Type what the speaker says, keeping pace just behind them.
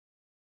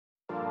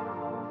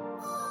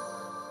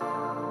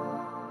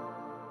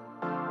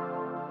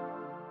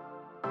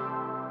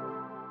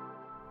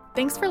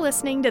Thanks for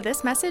listening to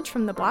this message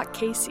from the Block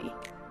KC.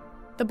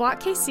 The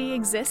Block KC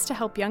exists to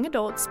help young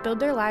adults build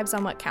their lives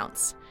on what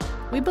counts.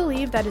 We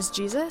believe that is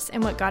Jesus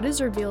and what God has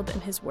revealed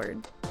in His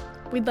Word.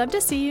 We'd love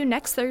to see you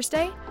next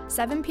Thursday,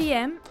 7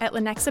 p.m. at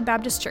Lenexa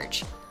Baptist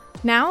Church.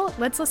 Now,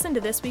 let's listen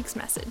to this week's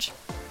message.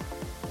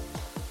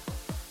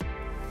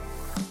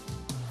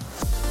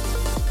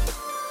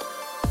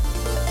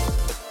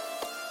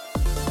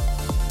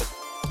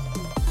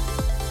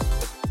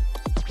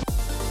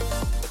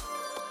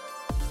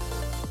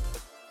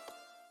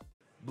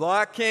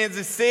 Block,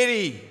 Kansas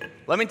City.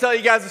 Let me tell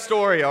you guys a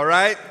story, all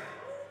right?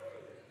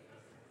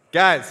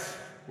 Guys,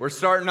 we're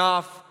starting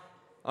off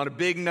on a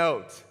big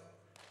note.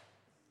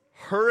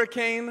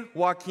 Hurricane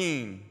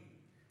Joaquin,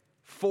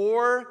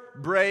 4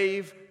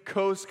 brave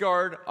Coast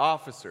Guard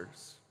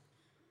officers.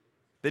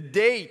 The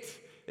date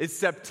is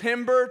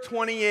September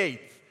 28th,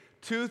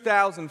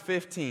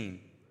 2015.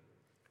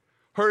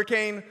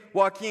 Hurricane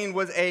Joaquin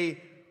was a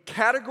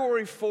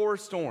Category 4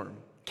 storm.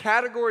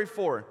 Category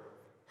 4.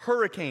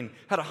 Hurricane,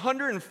 had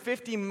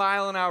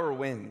 150-mile-an-hour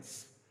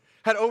winds,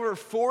 had over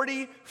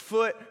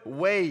 40-foot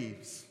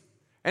waves,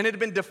 and it had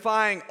been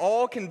defying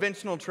all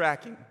conventional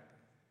tracking.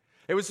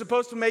 It was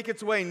supposed to make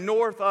its way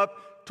north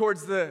up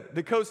towards the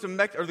coast of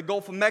the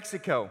Gulf of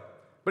Mexico,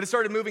 but it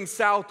started moving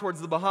south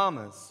towards the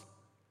Bahamas.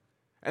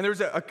 And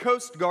there's a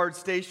Coast Guard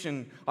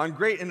station on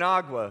Great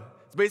Inagua.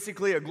 It's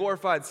basically a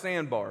glorified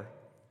sandbar.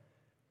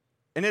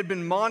 And it had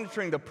been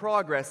monitoring the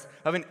progress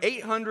of an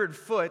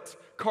 800-foot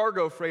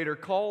cargo freighter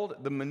called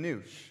the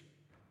Manouche.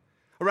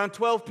 Around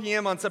 12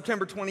 p.m. on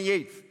September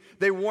 28th,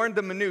 they warned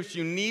the Manouche,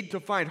 you need to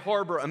find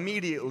harbor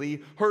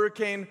immediately.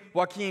 Hurricane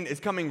Joaquin is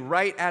coming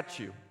right at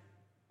you.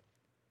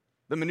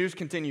 The Manouche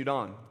continued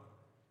on.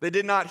 They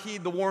did not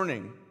heed the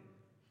warning.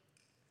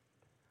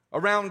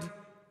 Around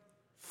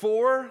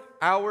 4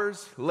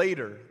 hours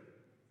later,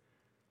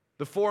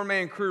 the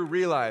 4-man crew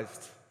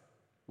realized,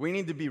 we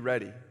need to be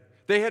ready.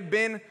 They had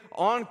been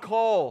on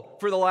call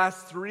for the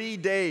last 3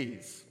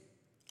 days.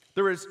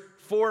 There was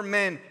 4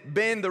 men,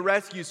 Ben, the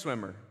rescue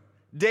swimmer,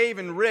 Dave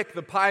and Rick,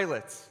 the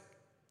pilots,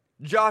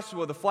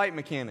 Joshua, the flight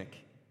mechanic.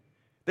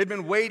 They'd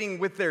been waiting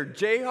with their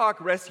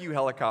Jayhawk rescue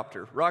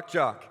helicopter, Rock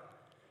Jock.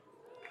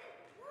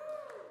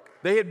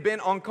 They had been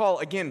on call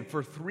again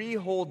for 3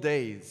 whole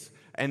days,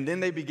 and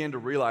then they began to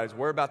realize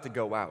we're about to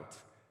go out.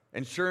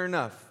 And sure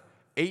enough,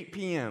 8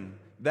 p.m.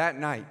 that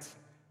night,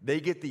 they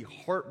get the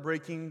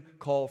heartbreaking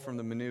call from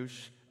the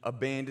Manouche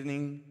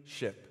abandoning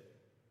ship.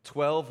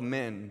 12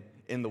 men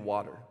in the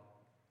water.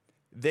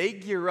 They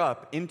gear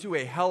up into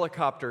a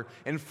helicopter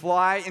and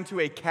fly into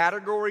a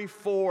Category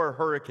 4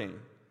 hurricane.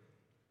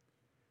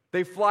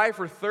 They fly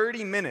for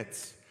 30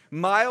 minutes,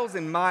 miles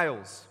and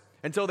miles,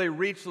 until they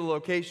reach the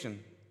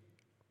location.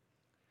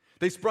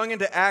 They sprung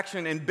into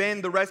action, and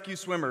Ben, the rescue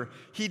swimmer,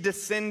 he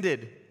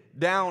descended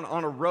down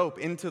on a rope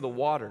into the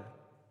water.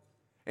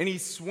 And he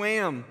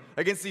swam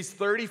against these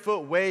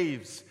 30-foot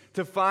waves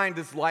to find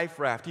this life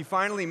raft. He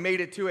finally made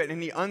it to it, and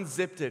he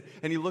unzipped it,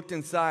 and he looked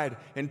inside,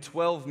 and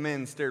 12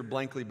 men stared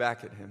blankly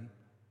back at him.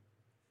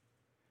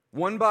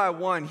 One by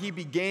one, he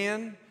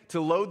began to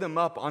load them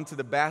up onto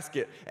the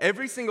basket.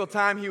 Every single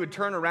time he would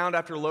turn around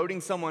after loading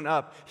someone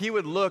up, he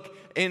would look,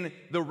 and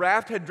the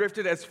raft had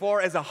drifted as far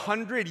as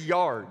 100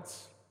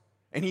 yards,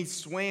 and he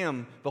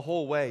swam the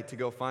whole way to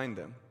go find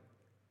them.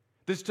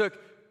 This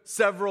took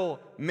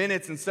several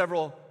minutes and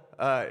several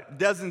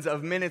dozens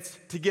of minutes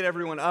to get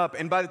everyone up.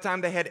 And by the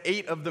time they had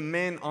 8 of the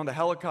men on the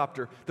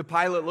helicopter, the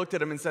pilot looked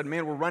at him and said,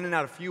 man, we're running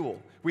out of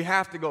fuel. We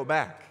have to go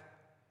back.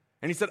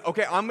 And he said,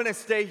 okay, I'm going to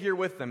stay here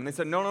with them. And they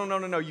said,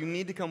 no, you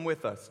need to come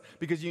with us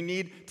because you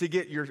need to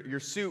get your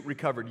suit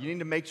recovered. You need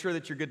to make sure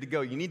that you're good to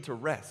go. You need to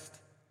rest.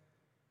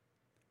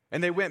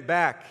 And they went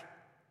back.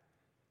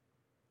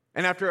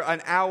 And after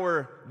an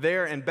hour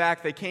there and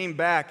back, they came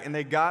back and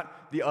they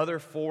got the other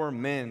 4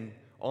 men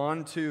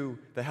onto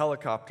the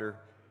helicopter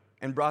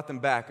and brought them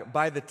back.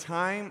 By the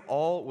time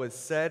all was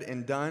said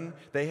and done,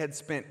 they had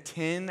spent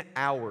 10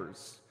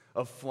 hours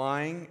of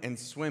flying and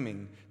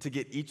swimming to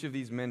get each of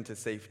these men to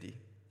safety.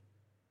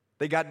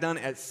 They got done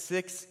at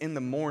 6 in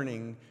the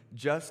morning,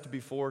 just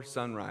before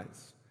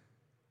sunrise,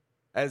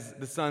 as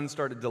the sun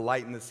started to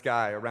lighten the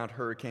sky around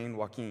Hurricane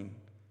Joaquin.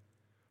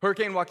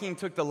 Hurricane Joaquin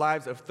took the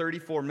lives of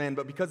 34 men,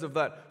 but because of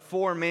that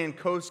 4-man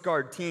Coast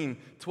Guard team,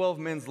 12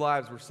 men's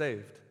lives were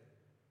saved.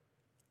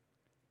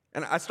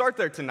 And I start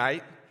there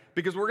tonight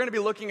because we're going to be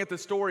looking at the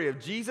story of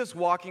Jesus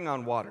walking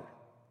on water.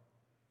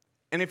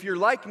 And if you're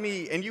like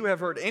me and you have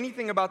heard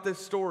anything about this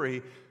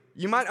story,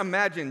 you might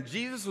imagine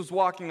Jesus was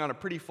walking on a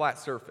pretty flat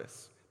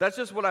surface. That's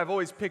just what I've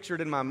always pictured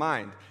in my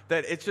mind,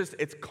 that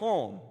it's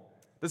calm,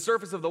 the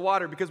surface of the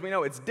water, because we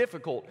know it's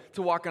difficult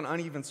to walk on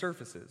uneven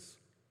surfaces.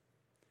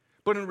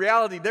 But in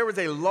reality, there was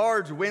a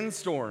large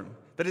windstorm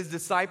that his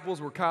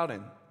disciples were caught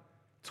in.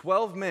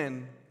 12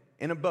 men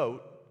in a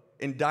boat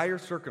in dire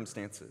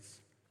circumstances.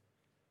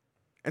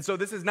 And so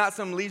this is not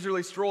some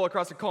leisurely stroll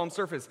across a calm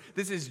surface.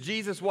 This is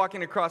Jesus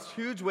walking across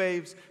huge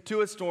waves to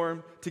a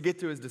storm to get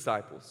to his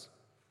disciples.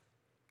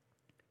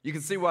 You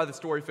can see why the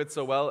story fits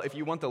so well. If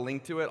you want the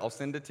link to it, I'll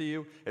send it to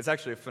you. It's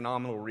actually a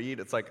phenomenal read.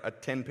 It's like a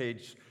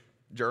 10-page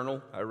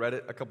journal. I read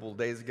it a couple of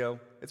days ago.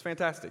 It's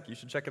fantastic. You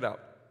should check it out.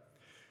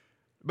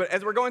 But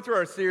as we're going through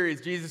our series,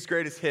 Jesus'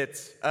 Greatest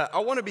Hits, I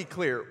want to be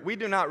clear. We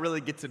do not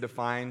really get to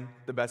define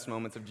the best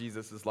moments of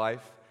Jesus'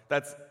 life.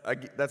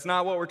 That's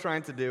not what we're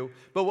trying to do.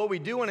 But what we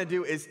do want to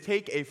do is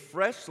take a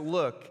fresh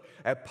look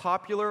at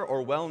popular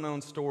or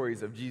well-known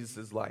stories of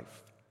Jesus'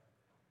 life.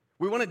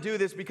 We want to do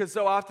this because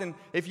so often,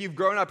 if you've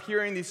grown up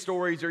hearing these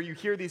stories or you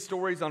hear these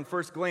stories on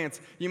first glance,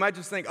 you might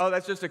just think, oh,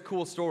 that's just a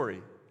cool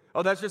story.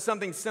 Oh, that's just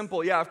something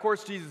simple. Yeah, of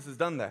course Jesus has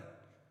done that.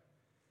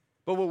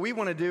 But what we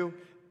want to do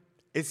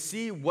is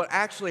see what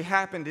actually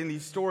happened in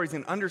these stories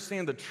and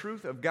understand the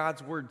truth of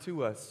God's word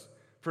to us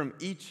from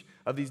each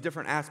of these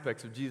different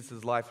aspects of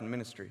Jesus' life and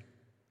ministry.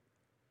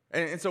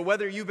 And so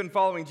whether you've been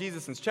following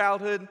Jesus since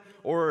childhood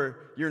or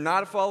you're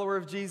not a follower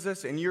of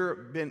Jesus and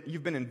you've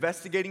been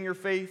investigating your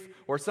faith,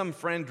 or some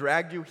friend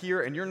dragged you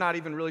here and you're not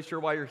even really sure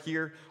why you're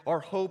here, our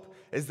hope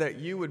is that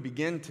you would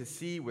begin to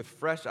see with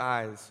fresh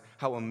eyes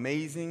how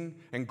amazing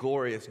and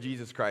glorious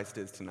Jesus Christ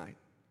is tonight.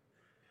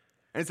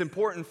 And it's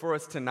important for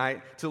us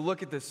tonight to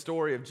look at this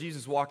story of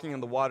Jesus walking on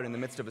the water in the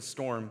midst of a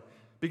storm,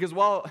 because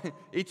while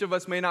each of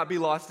us may not be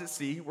lost at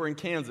sea, we're in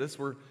Kansas,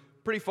 we're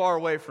pretty far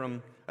away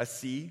from a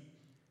sea,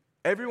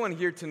 everyone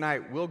here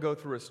tonight will go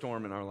through a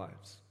storm in our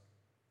lives.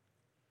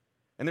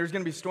 And there's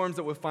going to be storms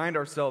that we'll find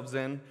ourselves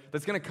in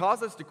that's going to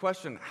cause us to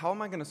question, how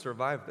am I going to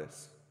survive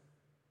this?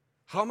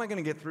 How am I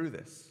going to get through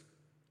this?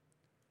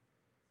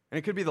 And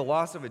it could be the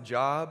loss of a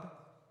job.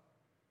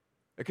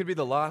 It could be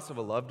the loss of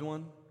a loved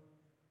one.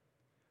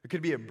 It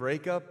could be a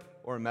breakup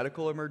or a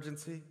medical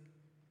emergency.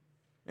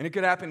 And it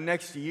could happen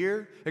next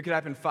year. It could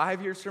happen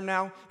 5 years from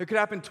now. It could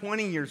happen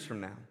 20 years from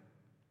now.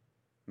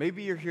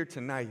 Maybe you're here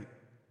tonight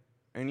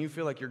and you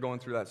feel like you're going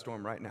through that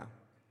storm right now.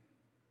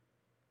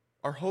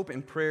 Our hope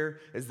and prayer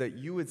is that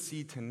you would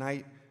see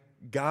tonight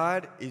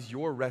God is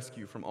your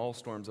rescue from all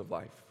storms of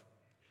life.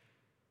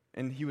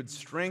 And He would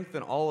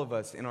strengthen all of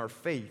us in our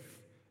faith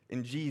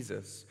in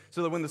Jesus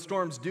so that when the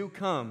storms do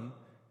come,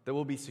 that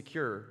we'll be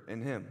secure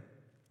in Him.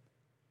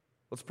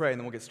 Let's pray and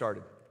then we'll get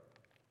started.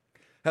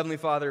 Heavenly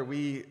Father,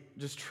 we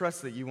just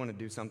trust that you want to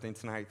do something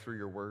tonight through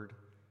your word.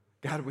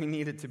 God, we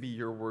need it to be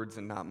your words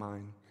and not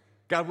mine.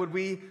 God, would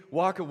we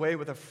walk away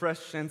with a fresh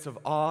sense of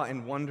awe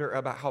and wonder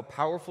about how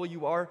powerful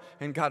you are,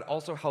 and God,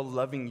 also how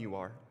loving you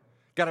are.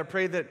 God, I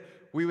pray that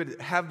we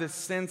would have this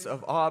sense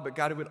of awe, but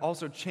God, it would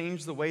also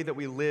change the way that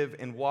we live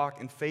and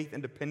walk in faith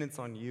and dependence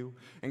on you.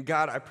 And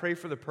God, I pray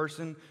for the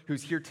person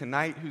who's here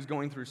tonight who's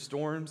going through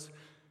storms.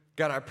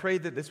 God, I pray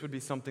that this would be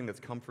something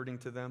that's comforting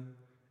to them.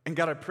 And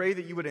God, I pray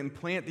that you would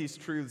implant these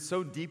truths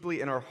so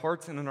deeply in our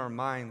hearts and in our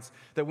minds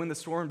that when the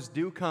storms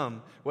do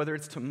come, whether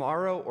it's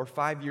tomorrow or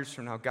 5 years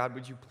from now, God,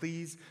 would you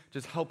please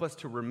just help us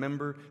to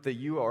remember that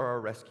you are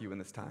our rescue in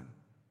this time.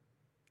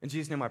 In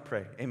Jesus' name I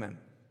pray, amen.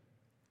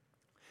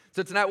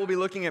 So tonight we'll be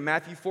looking at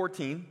Matthew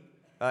 14.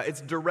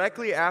 It's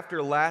directly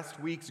after last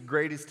week's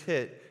greatest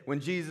hit when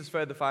Jesus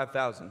fed the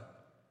 5,000.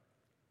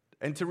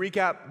 And to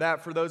recap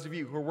that for those of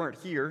you who weren't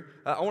here,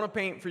 I want to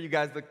paint for you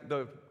guys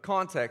the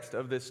context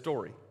of this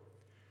story.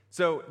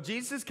 So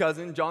Jesus'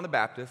 cousin, John the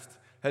Baptist,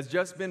 has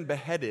just been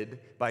beheaded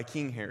by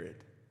King Herod.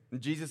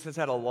 And Jesus has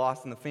had a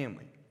loss in the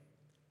family.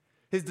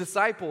 His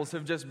disciples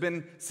have just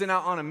been sent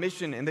out on a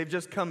mission and they've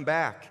just come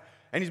back.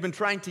 And he's been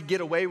trying to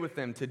get away with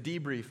them to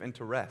debrief and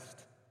to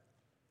rest.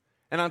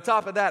 And on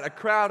top of that, a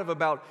crowd of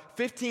about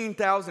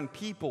 15,000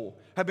 people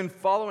have been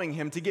following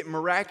him to get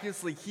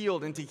miraculously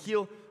healed and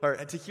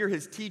to hear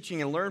his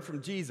teaching and learn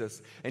from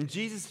Jesus. And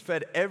Jesus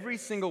fed every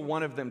single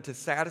one of them to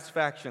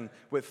satisfaction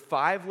with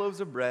 5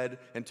 loaves of bread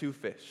and 2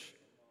 fish.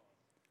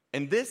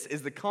 And this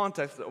is the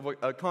context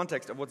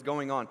of what's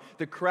going on.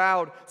 The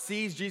crowd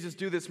sees Jesus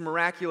do this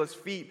miraculous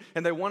feat,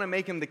 and they want to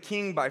make him the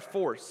king by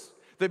force.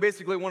 They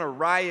basically want to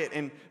riot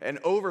and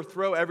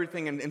overthrow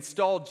everything and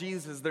install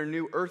Jesus as their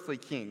new earthly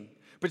king.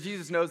 But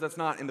Jesus knows that's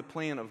not in the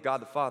plan of God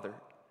the Father.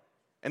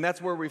 And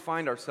that's where we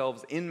find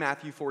ourselves in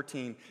Matthew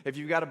 14. If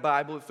you've got a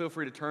Bible, feel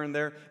free to turn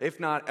there. If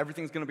not,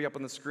 everything's going to be up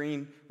on the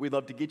screen. We'd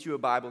love to get you a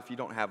Bible if you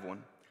don't have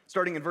one.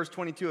 Starting in verse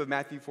 22 of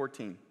Matthew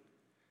 14.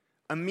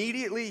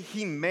 Immediately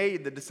he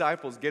made the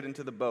disciples get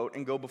into the boat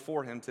and go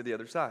before him to the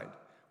other side,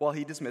 while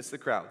he dismissed the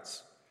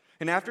crowds.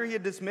 And after he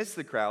had dismissed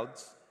the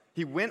crowds,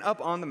 he went up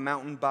on the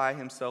mountain by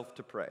himself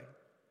to pray.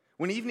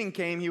 When evening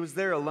came, he was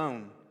there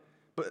alone.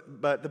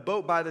 But the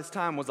boat by this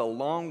time was a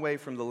long way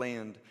from the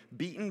land,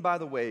 beaten by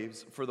the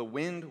waves, for the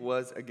wind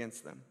was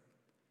against them.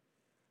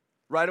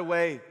 Right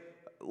away,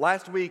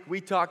 last week, we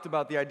talked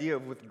about the idea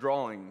of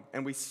withdrawing,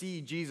 and we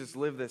see Jesus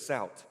live this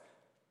out.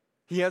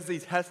 He has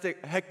these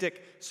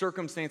hectic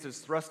circumstances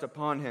thrust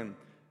upon him,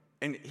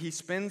 and he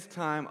spends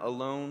time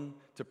alone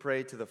to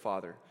pray to the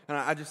Father. And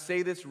I just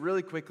say this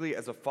really quickly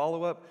as a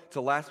follow-up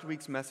to last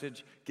week's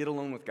message, get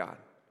alone with God.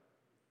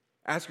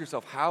 Ask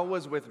yourself, how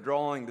was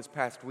withdrawing this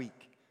past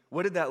week?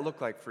 What did that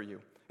look like for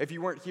you? If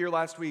you weren't here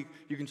last week,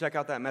 you can check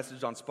out that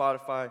message on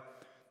Spotify.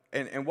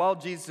 And while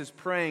Jesus is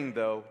praying,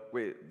 though,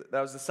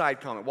 that was the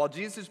side comment. While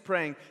Jesus is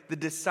praying, the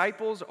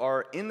disciples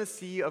are in the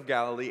Sea of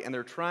Galilee, and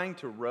they're trying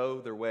to row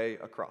their way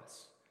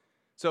across.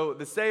 So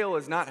the sail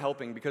is not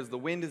helping because the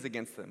wind is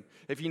against them.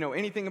 If you know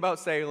anything about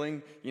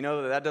sailing, you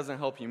know that that doesn't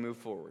help you move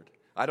forward.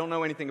 I don't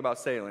know anything about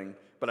sailing,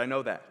 but I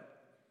know that.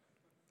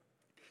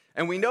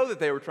 And we know that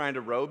they were trying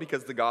to row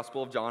because the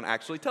Gospel of John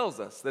actually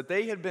tells us that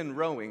they had been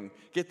rowing,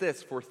 get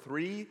this, for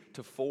 3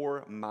 to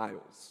 4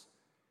 miles.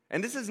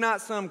 And this is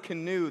not some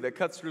canoe that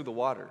cuts through the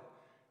water.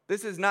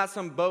 This is not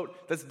some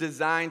boat that's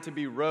designed to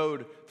be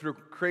rowed through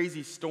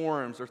crazy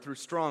storms or through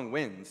strong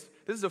winds.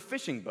 This is a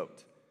fishing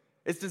boat.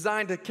 It's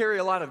designed to carry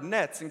a lot of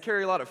nets and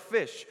carry a lot of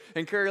fish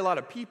and carry a lot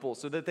of people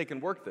so that they can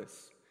work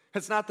this.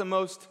 It's not the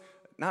most,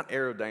 not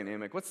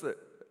aerodynamic. What's the,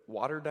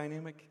 water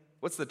dynamic?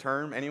 What's the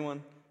term?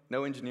 Anyone?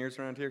 No engineers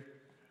around here?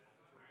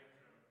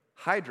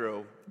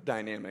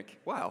 Hydrodynamic.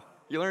 Wow,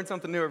 you learn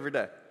something new every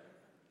day.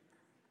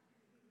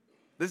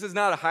 This is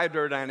not a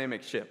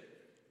hydrodynamic ship.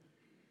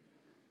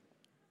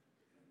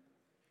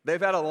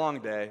 They've had a long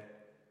day.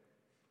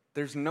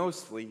 There's no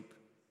sleep.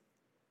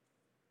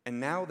 And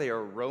now they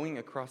are rowing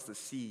across the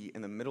sea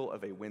in the middle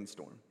of a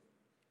windstorm.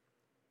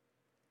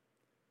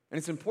 And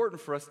it's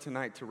important for us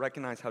tonight to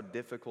recognize how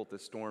difficult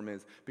this storm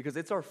is because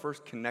it's our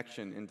first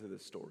connection into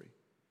this story.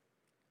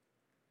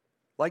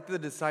 Like the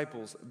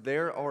disciples,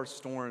 there are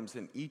storms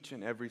in each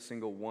and every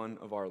single one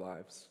of our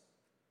lives.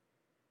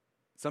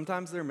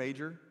 Sometimes they're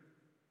major,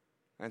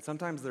 and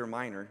sometimes they're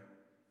minor.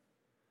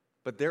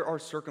 But there are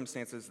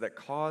circumstances that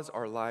cause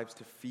our lives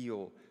to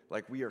feel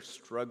like we are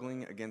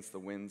struggling against the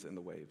winds and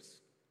the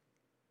waves.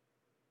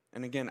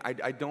 And again,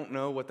 I don't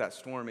know what that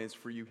storm is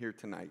for you here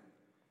tonight.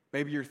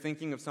 Maybe you're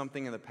thinking of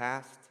something in the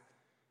past.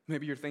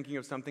 Maybe you're thinking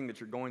of something that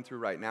you're going through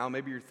right now.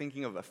 Maybe you're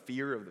thinking of a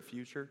fear of the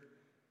future.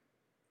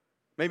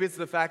 Maybe it's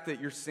the fact that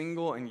you're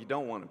single and you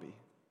don't want to be.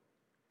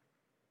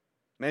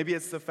 Maybe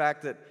it's the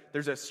fact that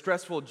there's a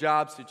stressful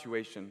job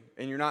situation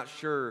and you're not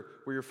sure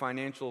where your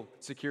financial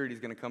security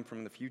is going to come from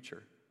in the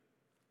future.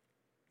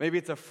 Maybe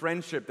it's a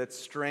friendship that's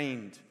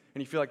strained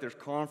and you feel like there's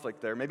conflict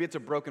there. Maybe it's a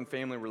broken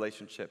family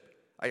relationship.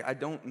 I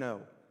don't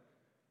know.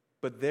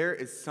 But there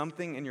is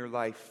something in your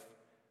life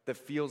that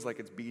feels like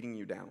it's beating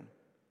you down.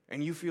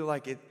 And you feel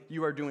like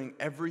you are doing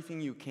everything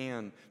you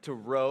can to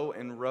row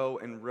and row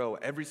and row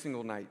every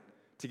single night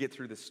to get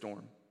through this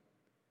storm.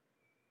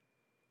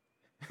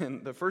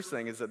 And the first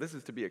thing is that this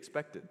is to be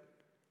expected.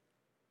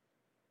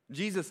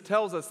 Jesus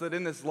tells us that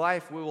in this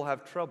life we will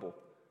have trouble.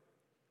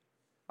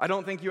 I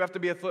don't think you have to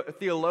be a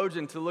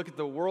theologian to look at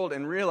the world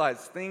and realize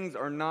things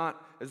are not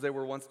as they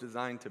were once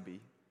designed to be.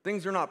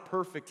 Things are not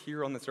perfect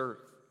here on this earth.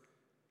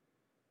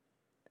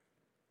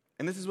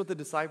 And this is what the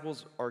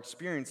disciples are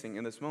experiencing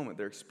in this moment.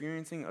 They're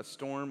experiencing a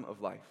storm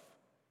of life.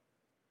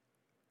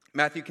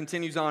 Matthew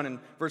continues on in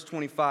verse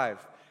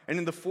 25. And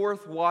in the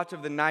 4th watch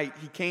of the night,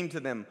 he came to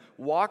them,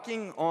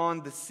 walking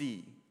on the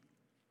sea.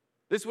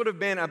 This would have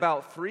been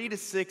about 3 to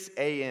 6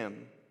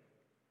 a.m.,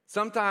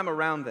 sometime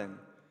around then.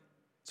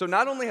 So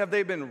not only have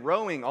they been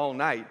rowing all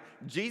night,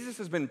 Jesus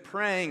has been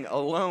praying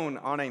alone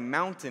on a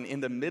mountain in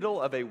the middle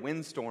of a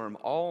windstorm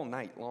all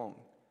night long.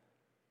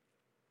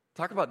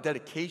 Talk about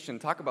dedication,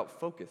 talk about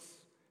focus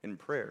in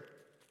prayer.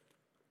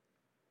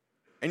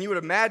 And you would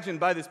imagine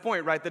by this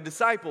point, right, the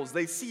disciples,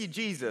 they see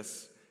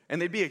Jesus and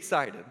they'd be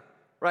excited.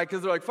 Right,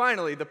 because they're like,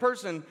 finally, the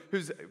person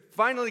who's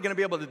finally going to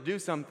be able to do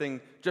something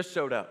just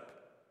showed up.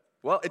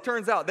 Well, it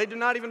turns out they do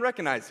not even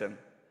recognize him.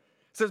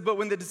 It says, but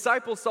when the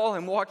disciples saw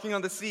him walking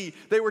on the sea,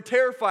 they were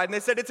terrified, and they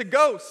said, it's a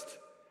ghost.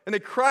 And they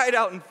cried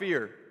out in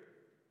fear.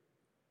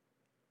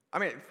 I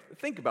mean,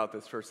 think about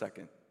this for a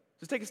second.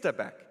 Just take a step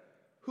back.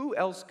 Who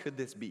else could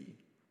this be?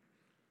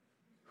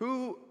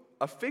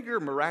 A figure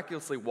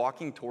miraculously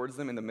walking towards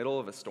them in the middle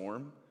of a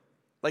storm?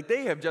 Like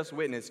they have just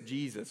witnessed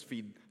Jesus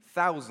feed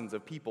thousands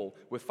of people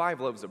with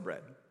 5 loaves of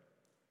bread.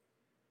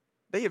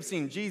 They have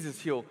seen Jesus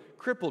heal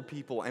crippled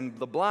people and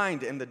the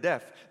blind and the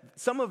deaf.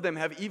 Some of them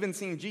have even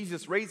seen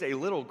Jesus raise a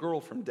little girl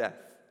from death.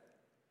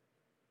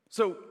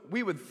 So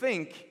we would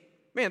think,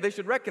 man, they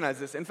should recognize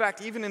this. In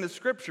fact, even in the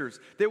scriptures,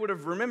 they would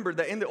have remembered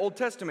that in the Old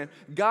Testament,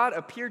 God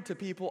appeared to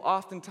people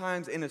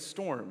oftentimes in a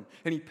storm,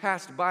 and he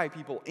passed by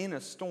people in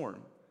a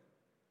storm.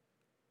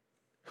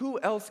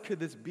 Who else could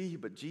this be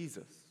but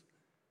Jesus?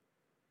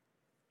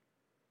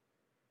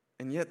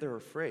 And yet they're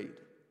afraid.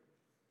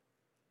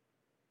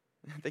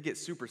 They get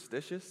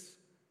superstitious,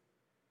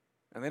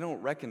 and they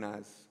don't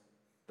recognize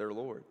their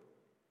Lord.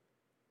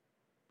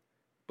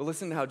 But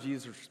listen to how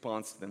Jesus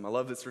responds to them. I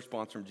love this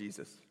response from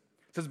Jesus.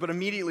 It says, but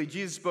immediately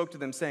Jesus spoke to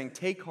them, saying,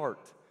 take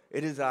heart,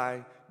 it is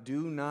I,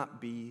 do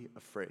not be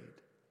afraid.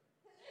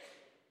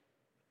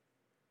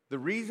 The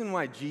reason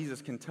why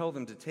Jesus can tell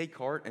them to take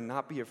heart and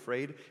not be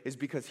afraid is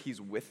because he's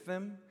with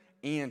them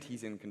and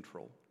he's in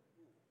control.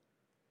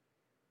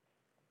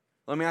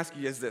 Let me ask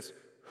you guys this.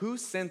 Who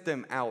sent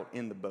them out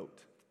in the boat?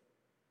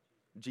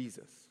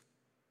 Jesus.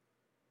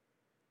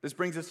 This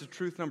brings us to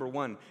truth number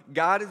 1.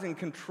 God is in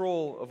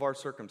control of our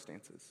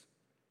circumstances.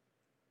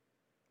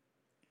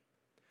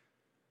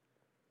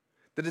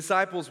 The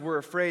disciples were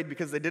afraid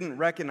because they didn't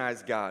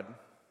recognize God,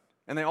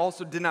 and they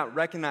also did not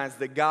recognize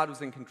that God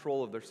was in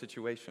control of their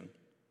situation.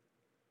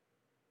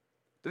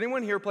 Did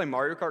anyone here play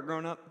Mario Kart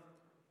growing up?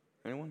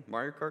 Anyone?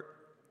 Mario Kart?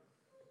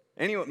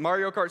 Anyone?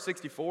 Mario Kart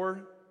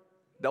 64?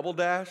 Double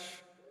Dash?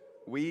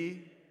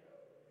 Wii?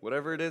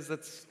 Whatever it is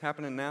that's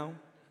happening now?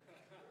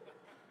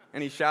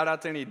 Any shout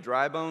out to any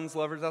dry bones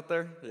lovers out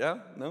there? Yeah?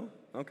 No?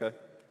 Okay.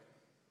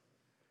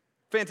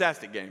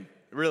 Fantastic game.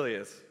 It really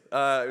is.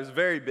 It was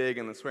very big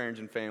in the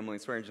Swearingen family,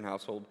 Swearingen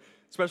household,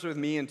 especially with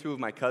me and two of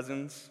my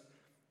cousins.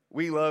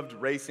 We loved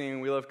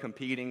racing. We loved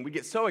competing. We'd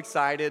get so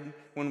excited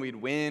when we'd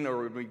win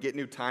or when we'd get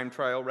new time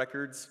trial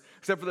records,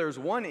 except for there was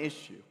one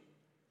issue.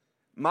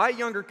 My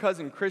younger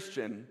cousin,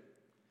 Christian,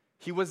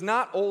 he was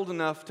not old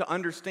enough to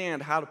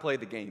understand how to play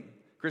the game.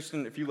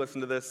 Christian, if you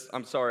listen to this,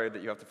 I'm sorry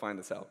that you have to find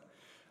this out.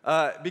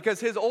 Because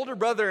his older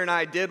brother and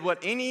I did what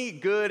any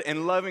good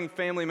and loving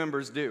family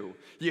members do.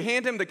 You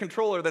hand him the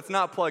controller that's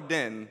not plugged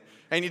in,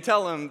 and you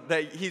tell him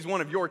that he's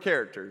one of your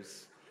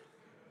characters.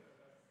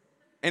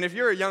 And if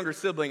you're a younger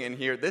sibling in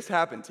here, this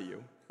happened to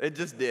you. It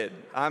just did.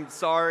 I'm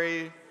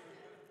sorry.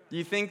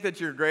 You think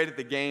that you're great at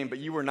the game, but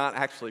you were not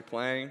actually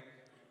playing.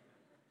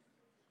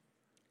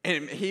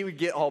 And he would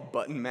get all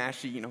button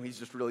mashy, he's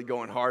just really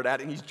going hard at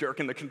it, and he's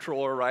jerking the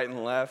controller right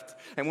and left.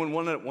 And when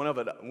one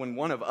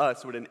of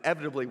us would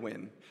inevitably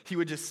win, he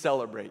would just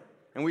celebrate.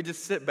 And we'd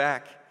just sit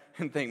back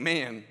and think,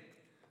 man,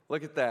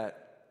 look at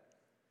that.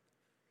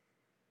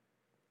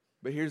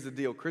 But here's the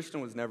deal,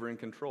 Christian was never in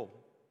control.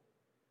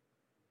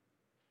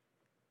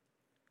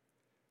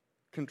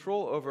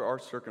 Control over our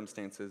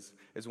circumstances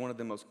is one of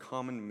the most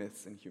common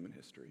myths in human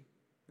history,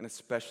 and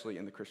especially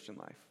in the Christian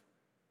life.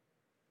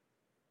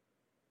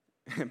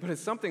 But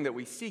it's something that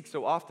we seek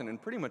so often in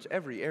pretty much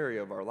every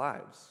area of our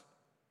lives.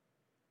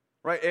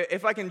 Right?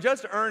 If I can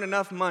just earn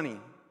enough money,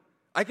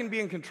 I can be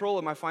in control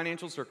of my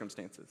financial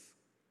circumstances.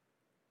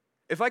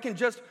 If I can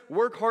just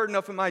work hard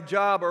enough in my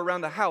job or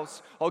around the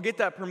house, I'll get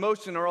that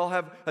promotion or I'll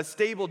have a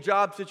stable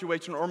job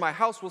situation or my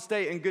house will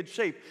stay in good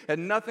shape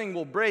and nothing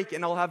will break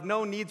and I'll have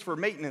no needs for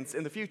maintenance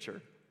in the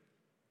future.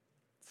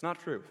 It's not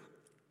true.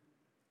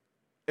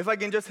 If I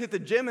can just hit the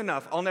gym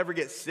enough, I'll never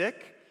get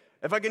sick.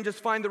 If I can just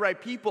find the right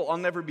people, I'll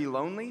never be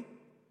lonely.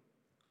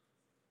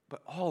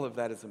 But all of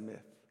that is a myth.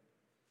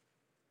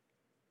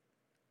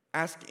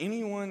 Ask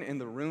anyone in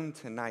the room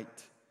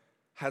tonight,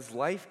 has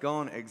life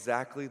gone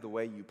exactly the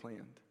way you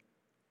planned?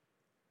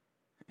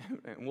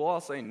 And we'll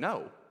all say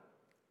no.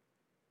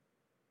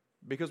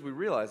 Because we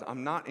realize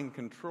I'm not in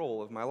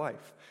control of my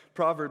life.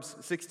 Proverbs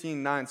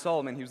 16:9,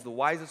 Solomon, he was the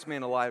wisest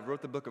man alive,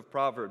 wrote the book of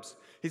Proverbs.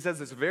 He says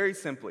this very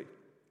simply,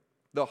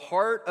 the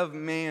heart of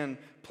man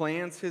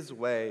plans his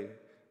way,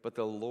 but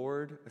the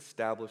Lord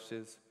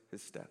establishes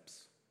his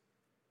steps.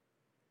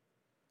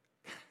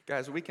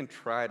 Guys, we can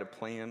try to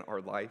plan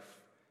our life,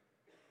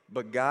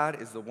 but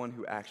God is the one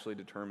who actually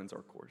determines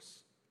our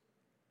course.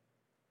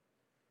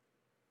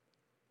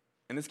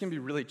 And this can be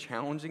really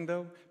challenging,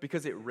 though,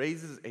 because it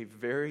raises a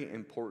very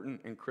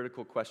important and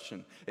critical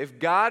question. If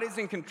God is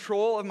in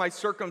control of my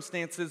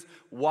circumstances,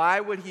 why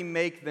would he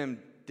make them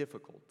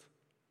difficult?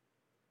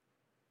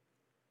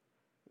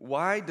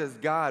 Why does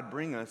God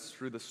bring us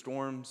through the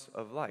storms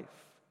of life?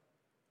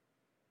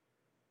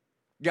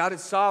 God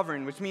is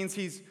sovereign, which means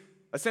he's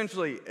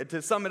essentially,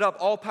 to sum it up,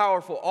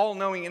 all-powerful,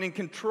 all-knowing, and in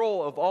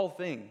control of all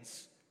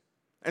things.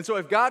 And so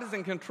if God is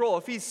in control,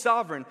 if he's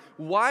sovereign,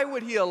 why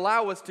would he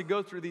allow us to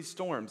go through these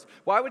storms?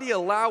 Why would he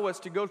allow us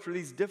to go through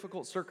these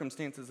difficult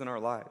circumstances in our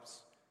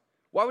lives?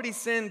 Why would he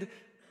send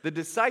the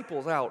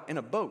disciples out in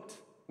a boat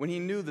when he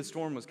knew the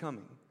storm was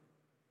coming?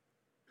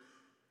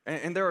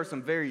 And there are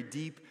some very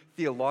deep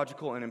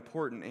theological and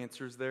important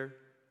answers there.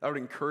 I would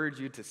encourage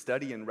you to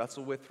study and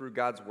wrestle with through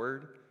God's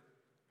word.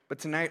 But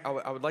tonight,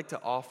 I would like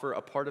to offer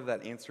a part of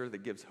that answer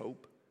that gives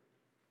hope.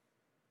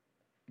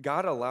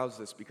 God allows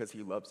this because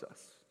he loves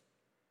us.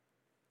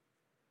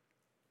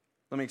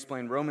 Let me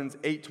explain. Romans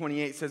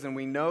 8:28 says, and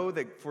we know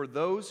that for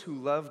those who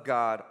love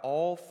God,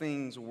 all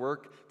things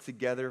work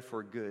together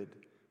for good,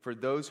 for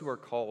those who are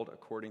called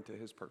according to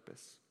his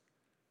purpose.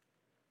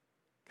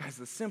 Guys,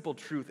 the simple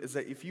truth is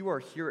that if you are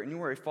here and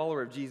you are a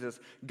follower of Jesus,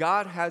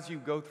 God has you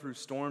go through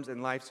storms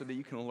in life so that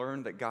you can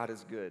learn that God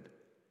is good.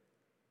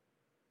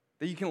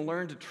 That you can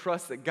learn to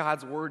trust that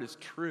God's word is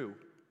true.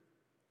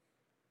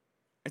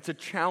 It's a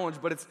challenge,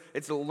 but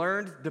it's a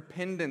learned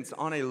dependence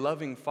on a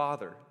loving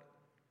Father.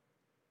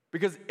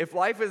 Because if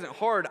life isn't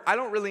hard, I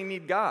don't really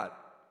need God.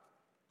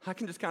 I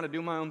can just kind of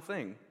do my own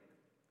thing.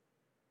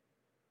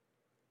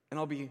 And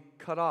I'll be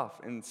cut off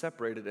and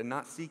separated and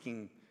not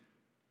seeking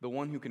the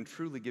one who can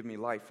truly give me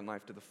life and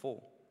life to the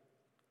full.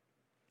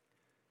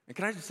 And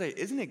can I just say,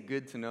 isn't it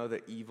good to know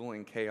that evil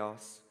and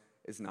chaos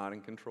is not in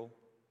control?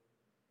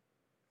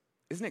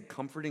 Isn't it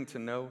comforting to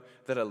know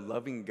that a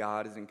loving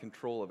God is in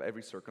control of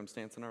every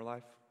circumstance in our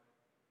life?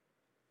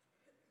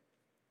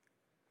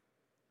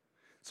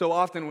 So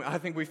often, I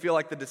think we feel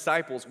like the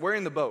disciples. We're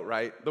in the boat,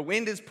 right? The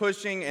wind is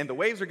pushing and the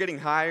waves are getting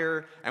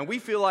higher, and we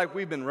feel like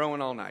we've been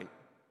rowing all night.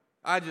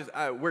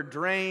 We're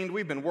drained.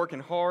 We've been working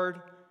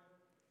hard.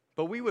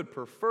 But we would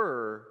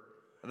prefer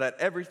that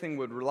everything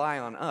would rely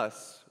on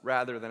us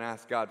rather than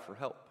ask God for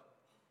help.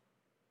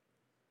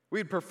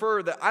 We'd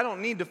prefer that I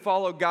don't need to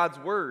follow God's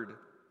word.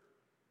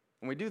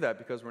 And we do that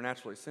because we're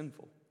naturally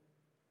sinful.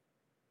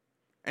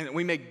 And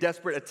we make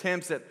desperate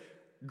attempts at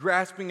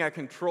grasping at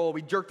control.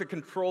 We jerk the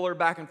controller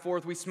back and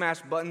forth. We smash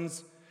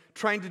buttons,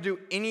 trying to do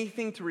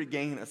anything to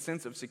regain a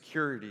sense of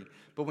security.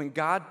 But when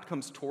God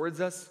comes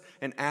towards us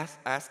and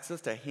asks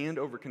us to hand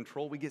over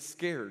control, we get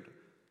scared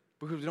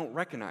because we don't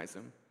recognize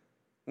him.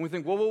 And we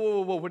think,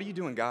 whoa, what are you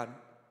doing, God?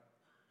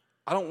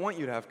 I don't want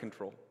you to have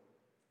control.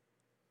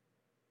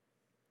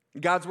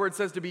 God's word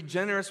says to be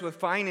generous with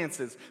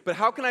finances, but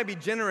how can I be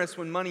generous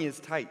when money is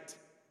tight?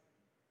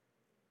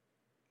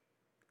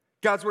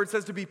 God's word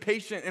says to be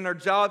patient in our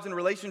jobs and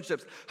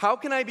relationships. How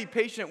can I be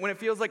patient when it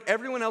feels like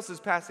everyone else is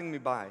passing me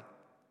by?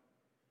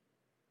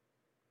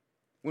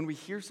 When we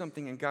hear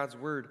something in God's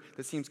word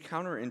that seems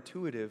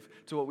counterintuitive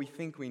to what we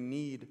think we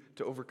need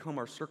to overcome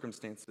our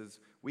circumstances,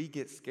 we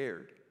get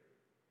scared.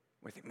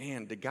 We think,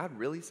 man, did God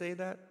really say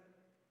that?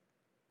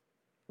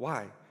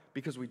 Why?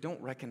 Because we don't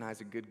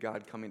recognize a good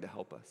God coming to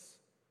help us.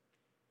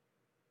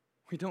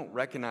 We don't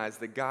recognize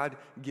that God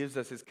gives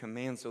us his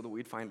commands so that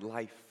we'd find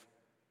life.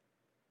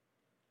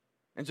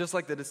 And just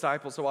like the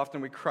disciples, so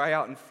often we cry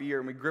out in fear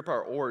and we grip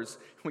our oars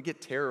and we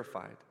get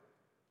terrified.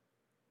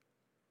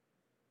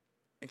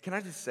 And can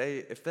I just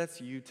say, if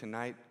that's you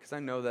tonight, because I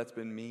know that's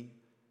been me,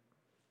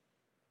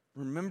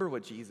 remember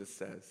what Jesus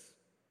says.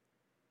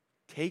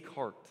 Take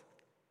heart.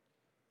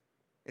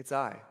 It's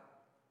I.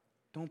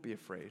 Don't be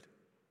afraid.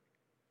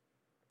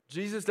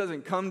 Jesus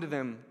doesn't come to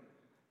them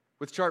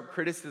with sharp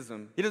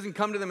criticism. He doesn't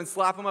come to them and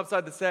slap them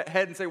upside the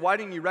head and say, why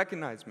didn't you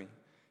recognize me?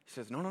 He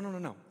says,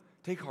 no.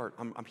 Take heart.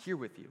 I'm here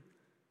with you.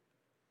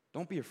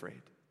 Don't be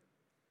afraid.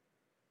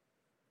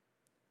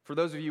 For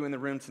those of you in the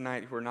room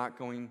tonight who are not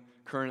going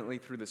currently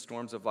through the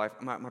storms of life,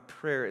 my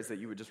prayer is that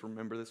you would just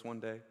remember this one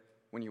day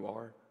when you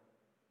are.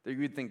 That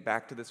you would think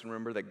back to this and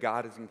remember that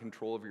God is in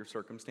control of your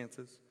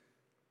circumstances.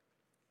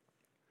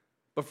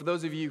 But for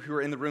those of you who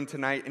are in the room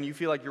tonight and you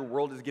feel like your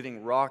world is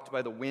getting rocked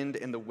by the wind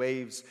and the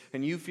waves,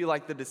 and you feel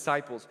like the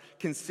disciples,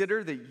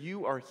 consider that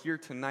you are here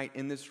tonight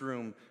in this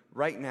room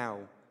right now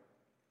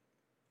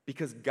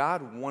because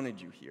God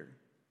wanted you here.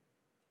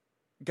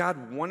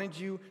 God wanted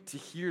you to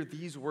hear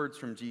these words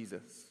from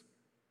Jesus.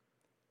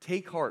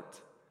 Take heart,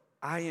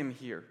 I am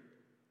here.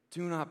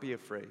 Do not be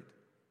afraid.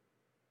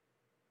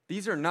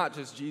 These are not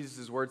just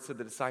Jesus' words to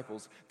the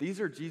disciples.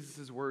 These are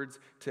Jesus' words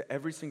to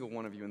every single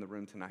one of you in the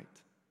room tonight.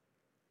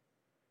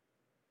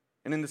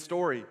 And in the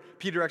story,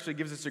 Peter actually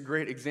gives us a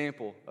great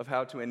example of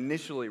how to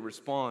initially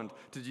respond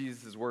to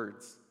Jesus'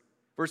 words.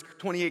 Verse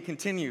 28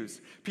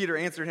 continues. Peter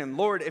answered him,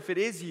 Lord, if it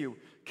is you,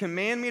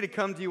 command me to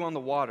come to you on the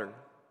water.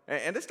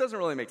 And this doesn't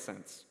really make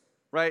sense,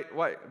 right?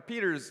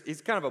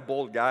 He's kind of a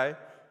bold guy.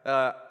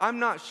 I'm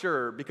not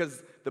sure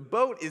because the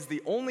boat is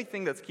the only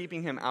thing that's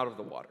keeping him out of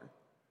the water.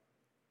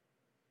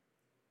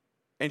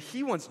 And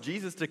he wants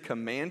Jesus to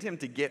command him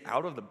to get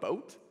out of the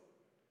boat?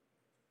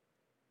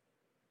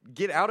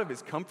 Get out of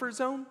his comfort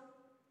zone?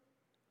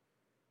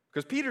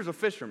 Because Peter's a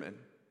fisherman.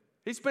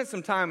 He spent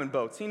some time in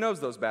boats. He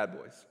knows those bad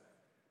boys.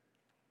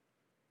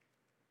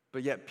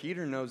 But yet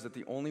Peter knows that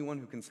the only one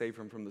who can save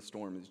him from the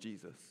storm is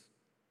Jesus.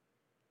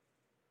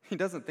 He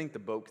doesn't think the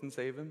boat can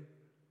save him.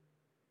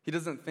 He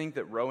doesn't think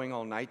that rowing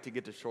all night to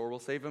get to shore will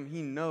save him.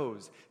 He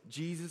knows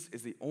Jesus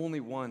is the only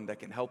one that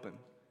can help him.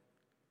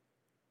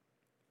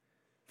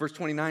 Verse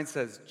 29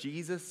 says,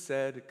 Jesus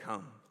said,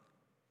 come.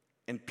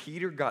 And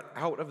Peter got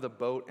out of the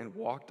boat and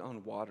walked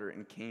on water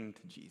and came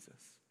to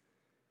Jesus.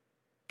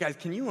 Guys,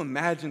 can you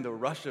imagine the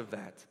rush of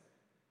that?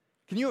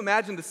 Can you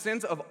imagine the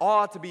sense of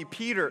awe to be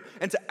Peter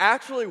and to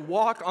actually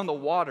walk on the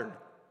water?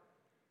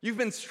 You've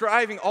been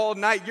striving all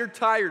night, you're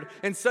tired,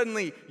 and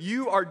suddenly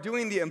you are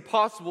doing the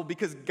impossible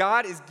because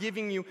God is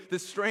giving you the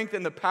strength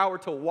and the power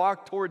to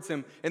walk towards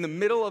him in the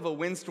middle of a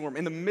windstorm,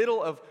 in the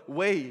middle of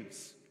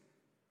waves.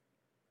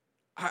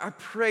 I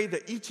pray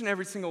that each and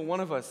every single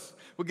one of us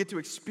will get to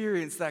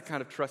experience that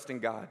kind of trust in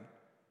God.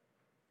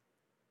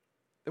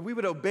 That we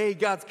would obey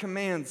God's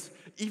commands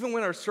even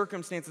when our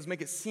circumstances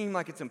make it seem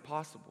like it's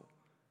impossible.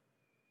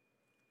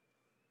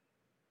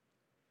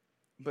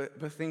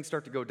 But things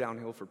start to go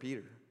downhill for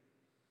Peter.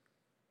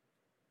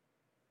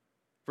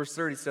 Verse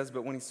 30 says,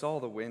 but when he saw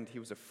the wind, he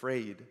was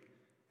afraid.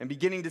 And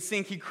beginning to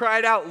sink, he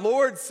cried out,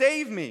 Lord,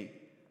 save me.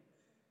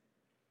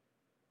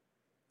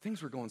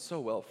 Things were going so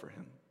well for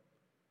him.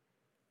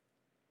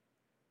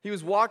 He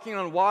was walking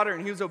on water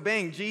and he was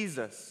obeying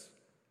Jesus.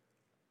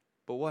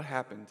 But what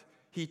happened?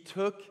 He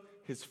took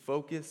his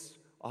focus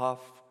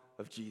off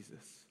of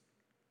Jesus.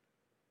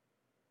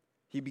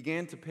 He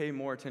began to pay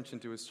more attention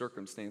to his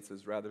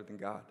circumstances rather than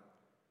God.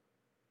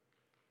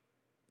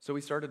 So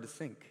he started to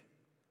sink.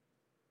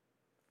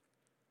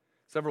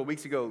 Several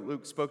weeks ago,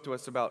 Luke spoke to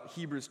us about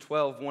Hebrews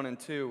 12, 1 and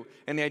 2,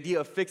 and the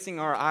idea of fixing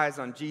our eyes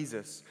on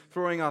Jesus,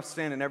 throwing off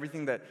sin and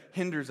everything that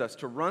hinders us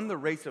to run the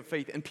race of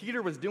faith. And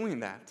Peter was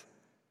doing that.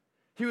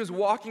 He was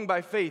walking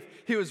by faith.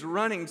 He was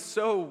running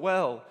so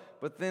well,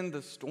 but then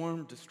the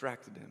storm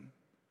distracted him.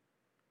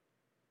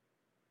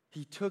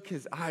 He took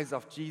his eyes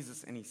off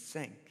Jesus and he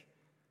sank.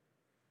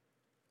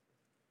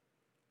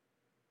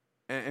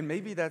 And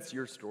maybe that's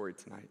your story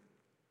tonight.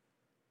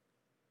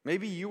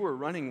 Maybe you were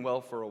running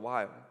well for a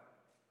while.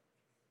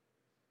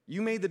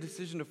 You made the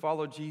decision to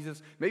follow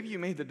Jesus. Maybe you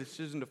made the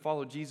decision to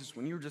follow Jesus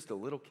when you were just a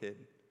little kid.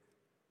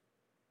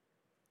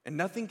 And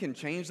nothing can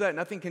change that.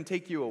 Nothing can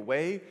take you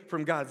away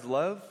from God's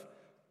love.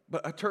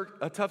 But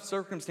a tough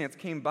circumstance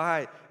came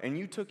by and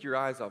you took your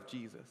eyes off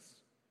Jesus.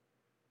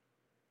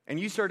 And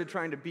you started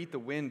trying to beat the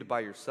wind by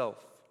yourself.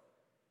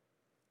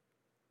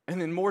 And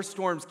then more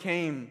storms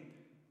came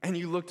and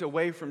you looked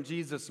away from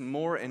Jesus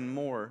more and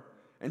more.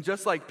 And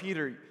just like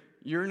Peter,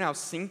 you're now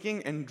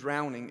sinking and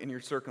drowning in your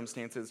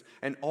circumstances.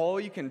 And all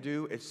you can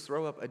do is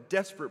throw up a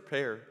desperate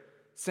prayer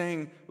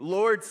saying,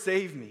 Lord,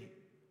 save me.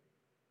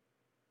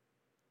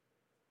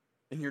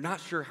 And you're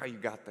not sure how you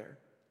got there.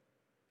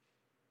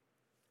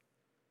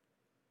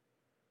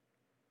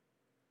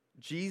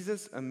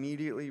 Jesus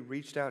immediately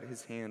reached out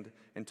his hand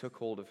and took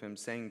hold of him,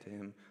 saying to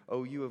him,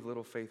 "Oh, you of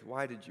little faith,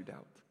 why did you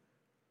doubt?"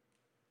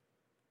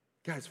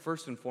 Guys,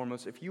 first and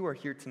foremost, if you are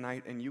here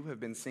tonight and you have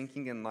been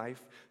sinking in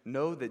life,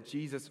 know that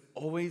Jesus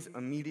always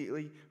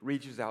immediately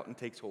reaches out and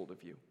takes hold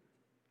of you.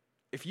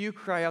 If you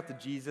cry out to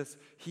Jesus,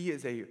 he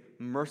is a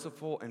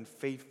merciful and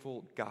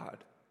faithful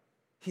God.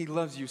 He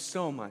loves you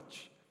so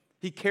much.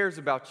 He cares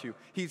about you.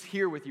 He's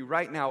here with you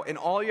right now. And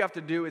all you have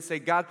to do is say,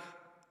 God,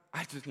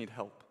 I just need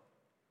help.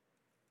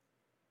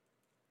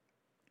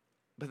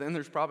 But then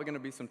there's probably going to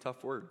be some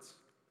tough words.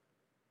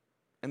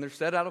 And they're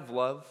said out of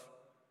love.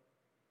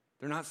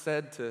 They're not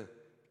said to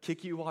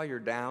kick you while you're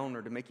down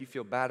or to make you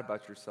feel bad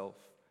about yourself.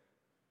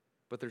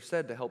 But they're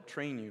said to help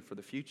train you for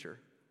the future.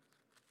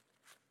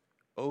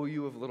 Oh,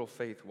 you of little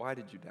faith, why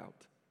did you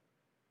doubt?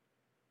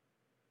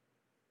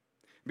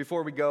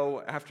 Before we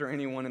go after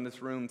anyone in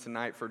this room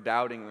tonight for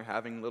doubting or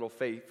having little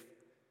faith,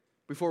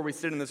 before we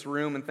sit in this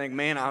room and think,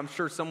 man, I'm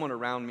sure someone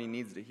around me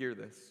needs to hear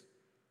this,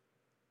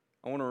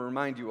 I want to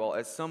remind you all,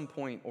 at some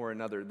point or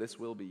another, this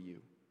will be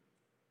you.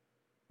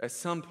 At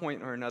some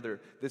point or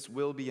another, this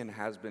will be and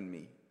has been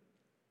me.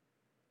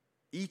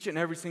 Each and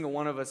every single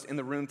one of us in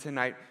the room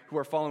tonight who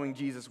are following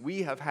Jesus,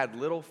 we have had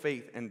little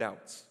faith and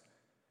doubts.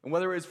 And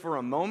whether it's for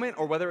a moment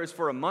or whether it's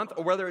for a month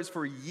or whether it's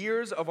for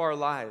years of our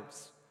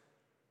lives,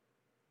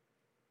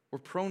 we're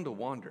prone to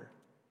wander.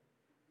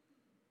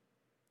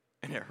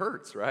 And it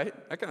hurts, right?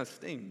 That kind of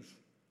stings.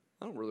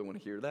 I don't really want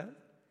to hear that.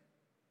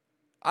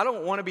 I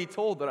don't want to be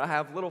told that I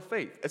have little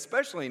faith,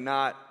 especially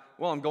not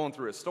while I'm going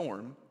through a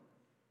storm,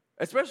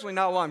 especially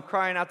not while I'm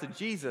crying out to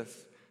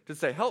Jesus to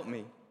say, help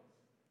me.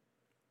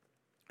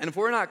 And if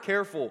we're not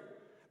careful,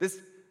 this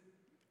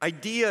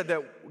idea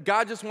that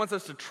God just wants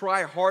us to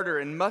try harder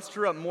and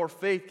muster up more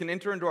faith can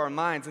enter into our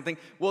minds and think,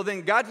 well,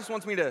 then God just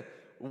wants me to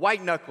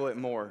white knuckle it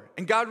more,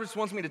 and God just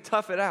wants me to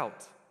tough it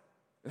out.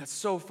 And that's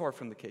so far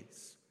from the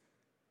case.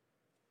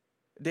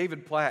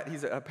 David Platt,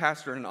 he's a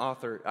pastor and an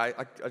author. I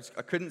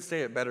couldn't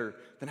say it better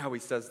than how he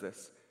says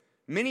this.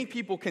 Many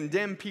people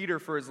condemn Peter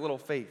for his little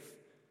faith,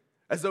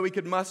 as though he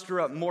could muster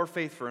up more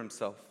faith for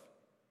himself.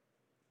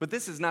 But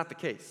this is not the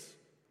case.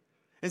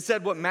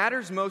 Instead, what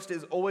matters most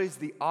is always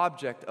the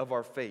object of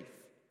our faith.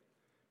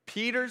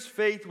 Peter's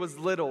faith was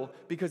little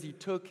because he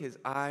took his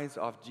eyes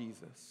off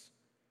Jesus,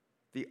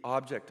 the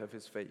object of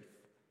his faith.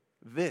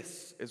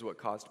 This is what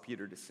caused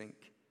Peter to sink.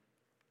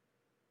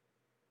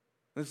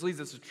 This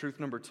leads us to truth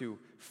number 2.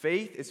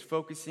 Faith is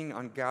focusing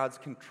on God's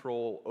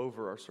control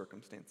over our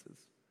circumstances.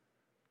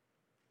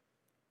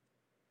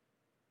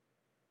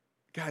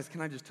 Guys,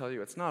 can I just tell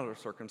you, it's not our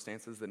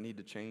circumstances that need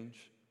to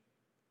change.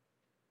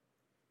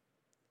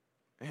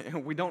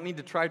 And we don't need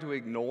to try to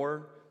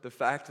ignore the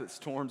fact that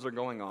storms are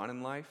going on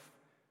in life.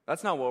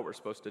 That's not what we're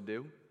supposed to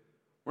do.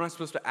 We're not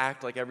supposed to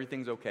act like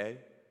everything's okay.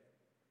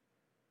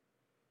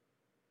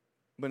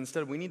 But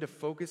instead, we need to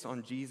focus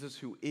on Jesus,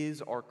 who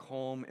is our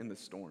calm in the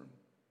storm.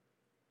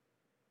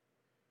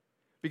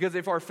 Because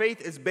if our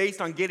faith is based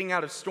on getting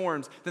out of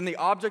storms, then the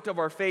object of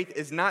our faith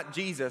is not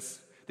Jesus.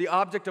 The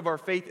object of our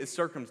faith is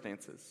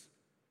circumstances.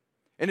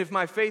 And if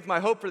my faith, my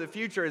hope for the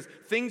future is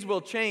things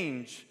will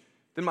change,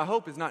 then my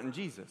hope is not in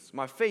Jesus.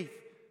 My faith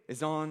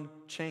is on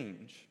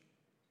change.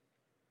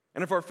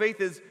 And if our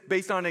faith is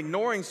based on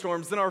ignoring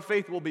storms, then our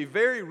faith will be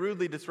very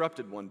rudely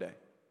disrupted one day.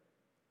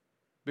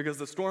 Because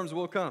the storms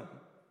will come.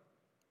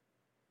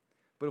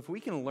 But if we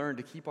can learn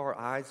to keep our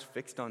eyes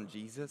fixed on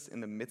Jesus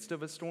in the midst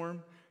of a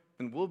storm,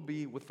 then we'll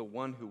be with the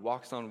one who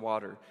walks on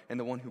water and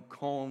the one who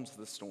calms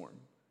the storm.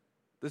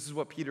 This is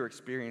what Peter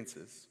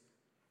experiences.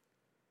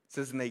 It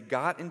says, and they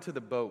got into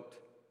the boat,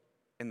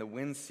 and the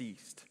wind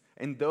ceased.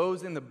 And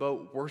those in the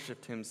boat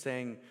worshiped him,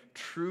 saying,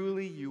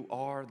 truly you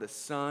are the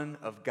Son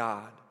of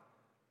God.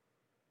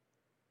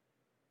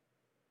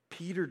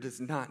 Peter does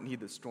not need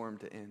the storm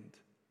to end.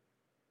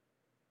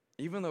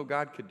 Even though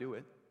God could do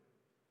it.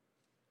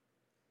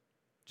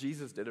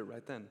 Jesus did it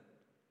right then.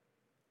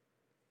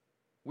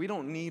 We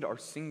don't need our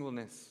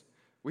singleness.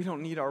 We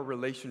don't need our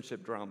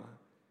relationship drama.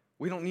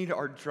 We don't need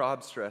our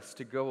job stress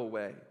to go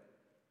away.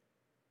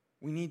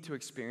 We need to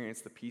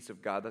experience the peace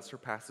of God that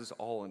surpasses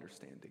all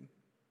understanding.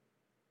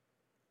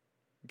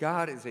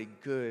 God is a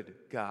good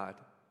God.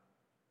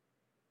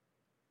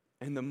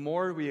 And the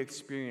more we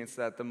experience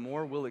that, the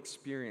more we'll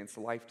experience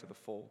life to the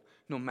full,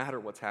 no matter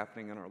what's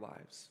happening in our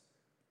lives.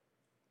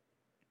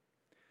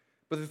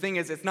 But the thing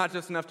is, it's not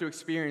just enough to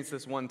experience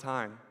this one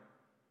time.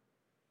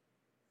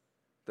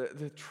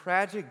 The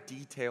tragic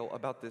detail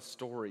about this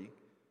story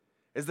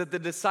is that the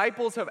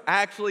disciples have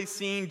actually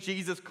seen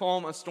Jesus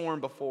calm a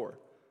storm before.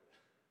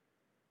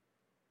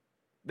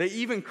 They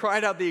even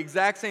cried out the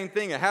exact same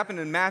thing. It happened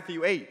in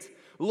Matthew 8.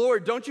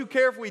 Lord, don't you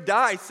care if we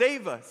die?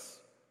 Save us.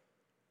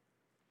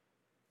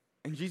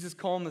 And Jesus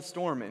calmed the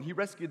storm, and he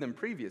rescued them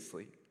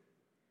previously.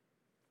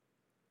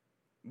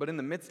 But in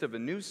the midst of a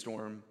new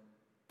storm,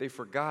 they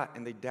forgot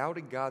and they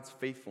doubted God's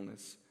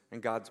faithfulness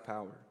and God's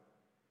power.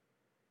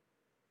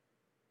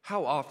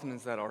 How often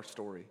is that our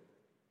story?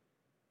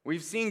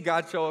 We've seen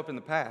God show up in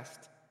the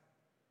past,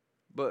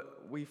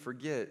 but we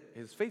forget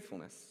his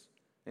faithfulness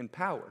and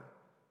power,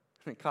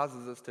 and it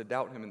causes us to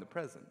doubt him in the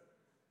present.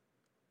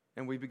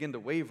 And we begin to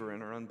waver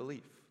in our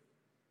unbelief.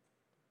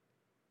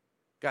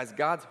 Guys,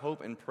 God's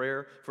hope and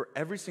prayer for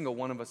every single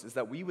one of us is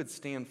that we would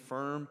stand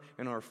firm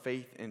in our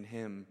faith in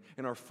him,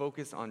 in our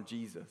focus on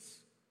Jesus.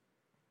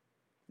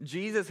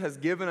 Jesus has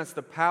given us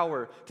the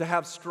power to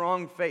have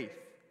strong faith.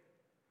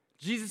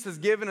 Jesus has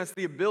given us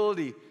the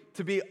ability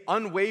to be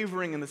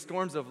unwavering in the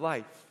storms of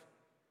life.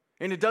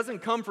 And it doesn't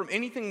come from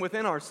anything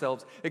within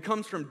ourselves. It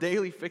comes from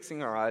daily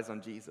fixing our eyes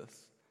on Jesus.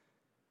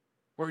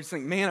 Where we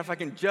think, man, if I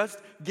can just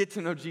get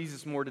to know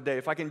Jesus more today,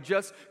 if I can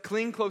just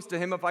cling close to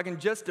him, if I can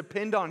just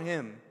depend on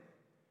him,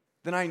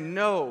 then I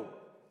know,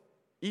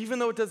 even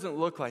though it doesn't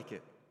look like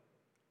it,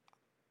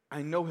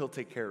 I know he'll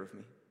take care of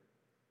me.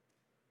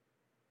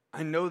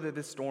 I know that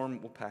this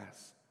storm will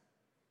pass.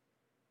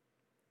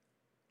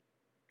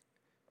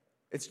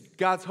 It's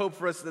God's hope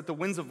for us that the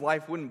winds of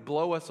life wouldn't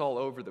blow us all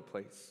over the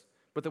place,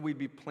 but that we'd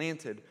be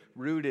planted,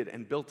 rooted,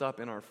 and built up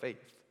in our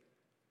faith.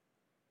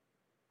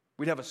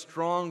 We'd have a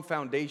strong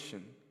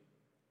foundation.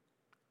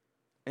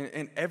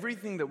 And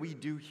everything that we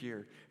do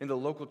here in the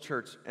local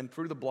church and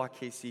through the Block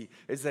KC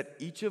is that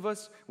each of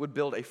us would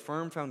build a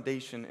firm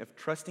foundation of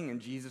trusting in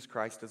Jesus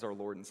Christ as our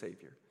Lord and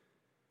Savior.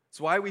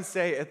 It's why we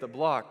say at the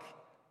Block,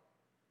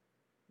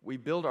 we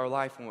build our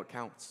life on what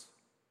counts.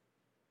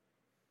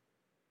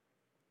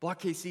 Block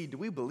KC, do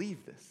we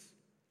believe this?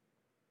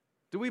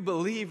 Do we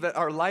believe that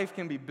our life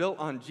can be built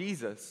on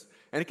Jesus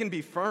and it can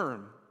be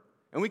firm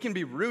and we can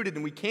be rooted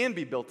and we can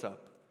be built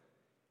up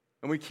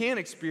and we can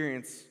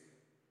experience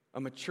a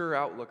mature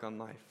outlook on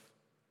life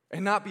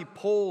and not be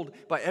pulled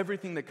by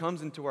everything that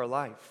comes into our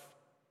life?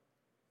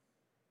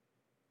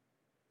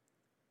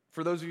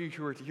 For those of you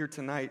who are here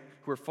tonight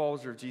who are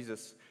followers of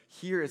Jesus,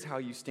 here is how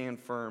you stand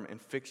firm and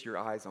fix your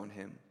eyes on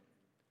him.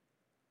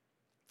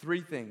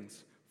 3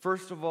 things.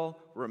 First of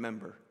all,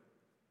 remember.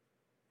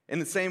 In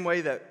the same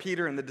way that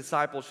Peter and the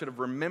disciples should have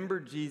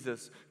remembered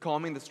Jesus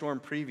calming the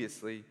storm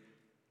previously,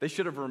 they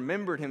should have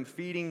remembered him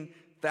feeding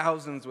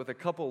thousands with a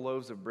couple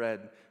loaves of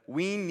bread.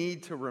 We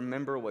need to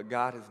remember what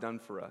God has done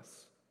for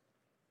us.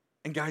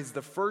 And guys,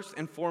 the first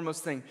and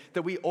foremost thing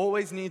that we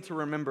always need to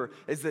remember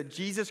is that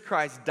Jesus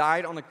Christ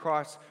died on the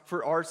cross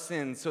for our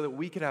sins so that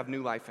we could have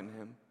new life in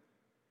him.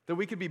 That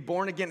we could be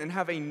born again and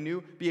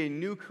be a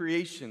new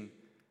creation.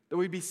 That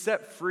we'd be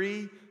set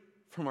free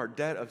from our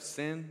debt of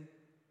sin.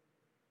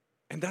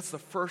 And that's the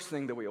first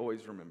thing that we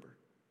always remember.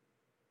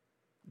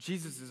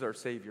 Jesus is our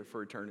Savior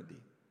for eternity.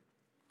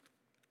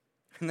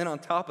 And then on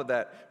top of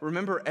that,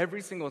 remember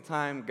every single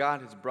time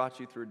God has brought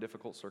you through a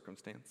difficult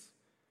circumstance.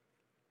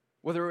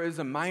 Whether it was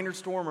a minor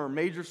storm or a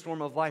major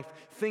storm of life,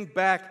 think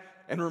back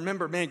and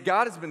remember, man,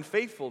 God has been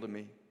faithful to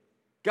me.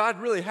 God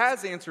really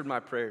has answered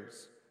my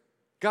prayers.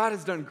 God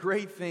has done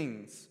great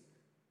things.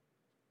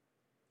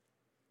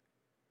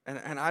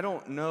 And I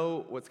don't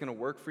know what's going to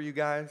work for you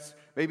guys.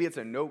 Maybe it's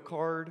a note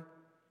card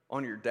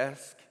on your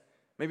desk.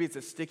 Maybe it's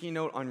a sticky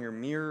note on your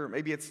mirror.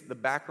 Maybe it's the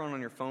background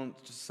on your phone,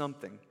 just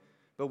something.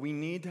 But we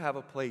need to have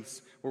a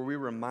place where we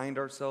remind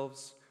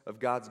ourselves of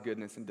God's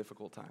goodness in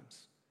difficult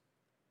times.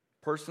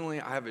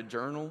 Personally, I have a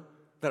journal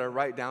that I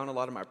write down a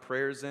lot of my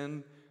prayers in.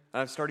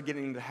 And I've started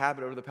getting into the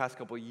habit over the past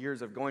couple of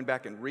years of going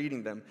back and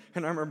reading them.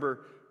 And I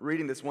remember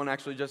reading this one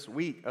actually just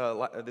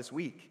this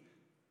week.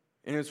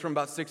 And it was from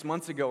about 6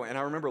 months ago. And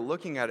I remember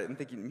looking at it and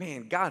thinking,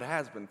 man, God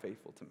has been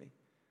faithful to me.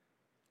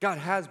 God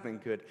has been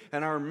good.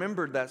 And I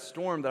remembered that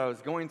storm that I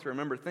was going through. I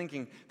remember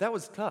thinking, that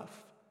was tough.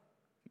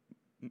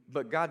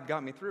 But God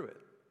got me through it.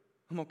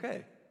 I'm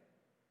okay.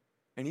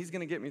 And he's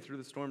going to get me through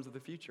the storms of the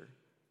future.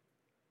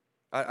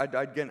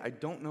 Again, I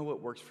don't know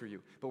what works for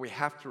you, but we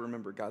have to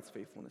remember God's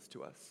faithfulness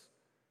to us.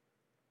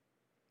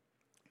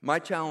 My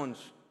challenge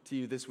to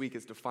you this week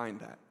is to find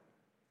that.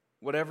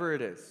 Whatever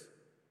it is.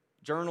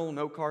 Journal,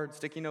 note card,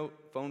 sticky note,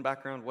 phone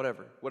background,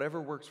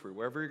 whatever works for you,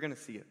 wherever you're going to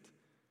see it.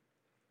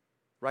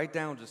 Write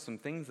down just some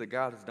things that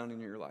God has done in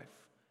your life.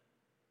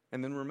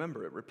 And then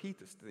remember it. Repeat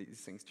these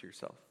things to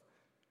yourself.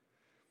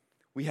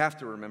 We have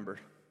to remember.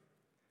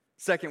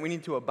 Second, we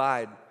need to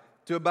abide.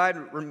 To abide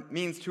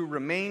means to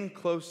remain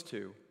close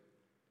to.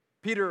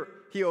 Peter,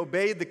 he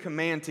obeyed the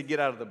command to get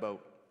out of the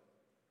boat.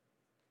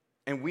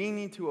 And we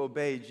need to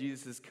obey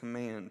Jesus'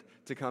 command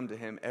to come to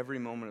him every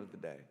moment of the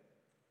day.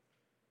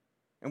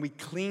 And we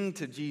cling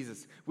to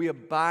Jesus. We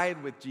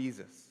abide with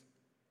Jesus.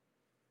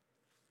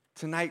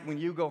 Tonight, when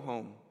you go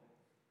home,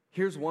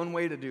 here's one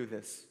way to do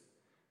this.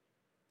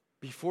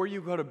 Before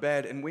you go to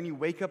bed and when you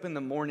wake up in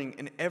the morning,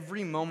 in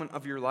every moment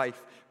of your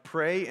life,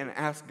 pray and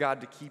ask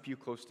God to keep you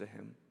close to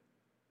him.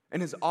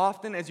 And as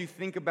often as you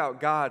think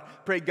about God,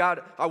 pray,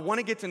 God, I want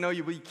to get to know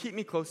you. Will you keep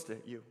me close to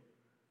you?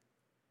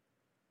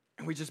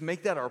 And we just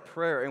make that our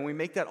prayer, and we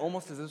make that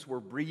almost as if we're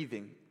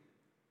breathing.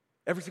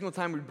 Every single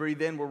time we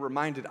breathe in, we're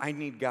reminded, I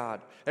need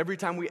God. Every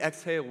time we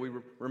exhale, we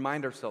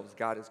remind ourselves,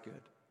 God is good.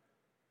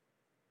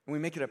 And we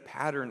make it a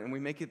pattern, and we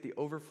make it the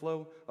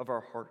overflow of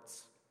our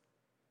hearts.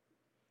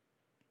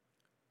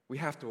 We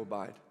have to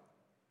abide.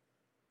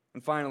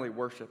 And finally,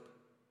 worship.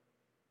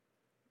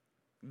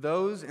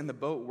 Those in the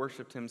boat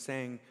worshiped him,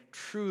 saying,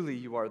 truly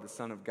you are the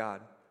Son of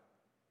God.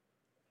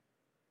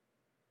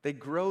 They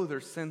grow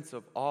their sense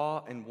of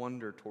awe and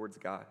wonder towards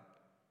God.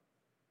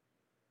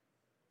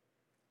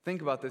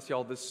 Think about this,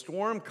 y'all. The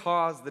storm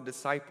caused the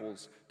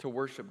disciples to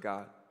worship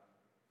God.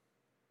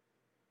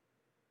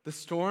 The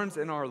storms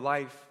in our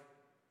life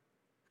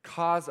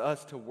cause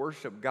us to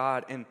worship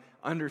God and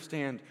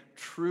understand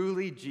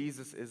truly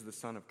Jesus is the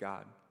Son of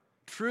God.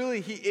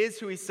 Truly he is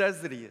who he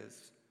says that he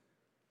is.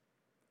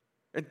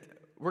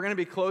 We're going to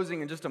be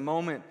closing in just a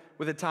moment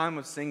with a time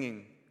of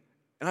singing.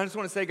 And I just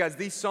want to say, guys,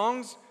 these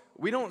songs,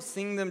 we don't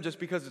sing them just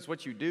because it's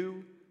what you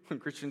do when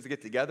Christians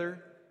get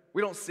together.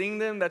 We don't sing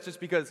them, that's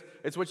just because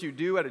it's what you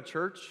do at a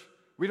church.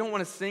 We don't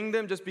want to sing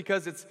them just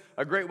because it's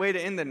a great way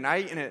to end the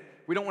night, and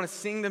we don't want to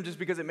sing them just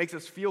because it makes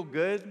us feel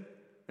good, and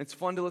it's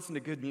fun to listen to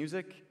good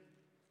music.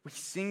 We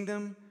sing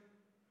them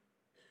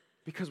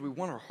because we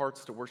want our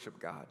hearts to worship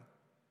God.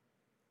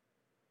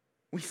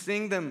 We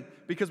sing them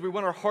because we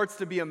want our hearts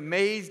to be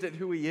amazed at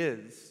who he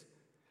is.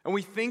 And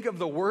we think of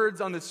the words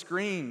on the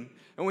screen,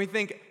 and we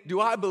think, do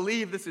I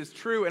believe this is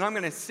true? And I'm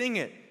going to sing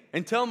it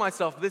and tell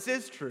myself this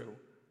is true.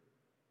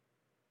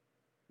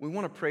 We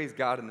want to praise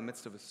God in the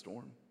midst of a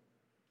storm.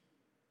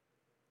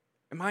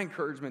 And my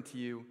encouragement to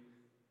you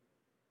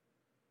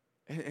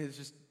is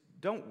just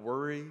don't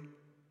worry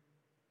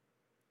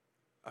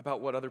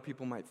about what other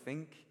people might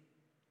think.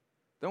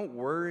 Don't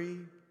worry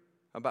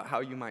about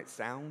how you might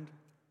sound.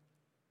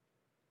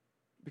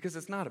 Because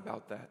it's not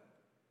about that.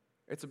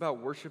 It's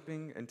about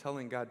worshiping and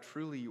telling God,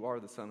 truly you are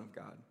the Son of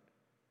God.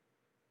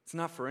 It's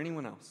not for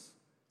anyone else.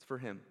 It's for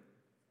him.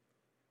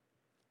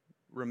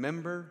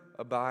 Remember,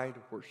 abide,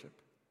 worship.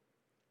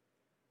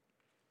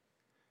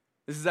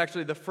 This is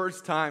actually the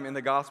first time in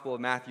the Gospel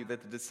of Matthew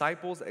that the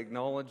disciples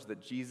acknowledge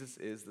that Jesus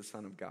is the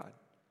Son of God.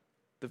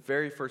 The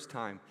very first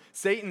time.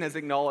 Satan has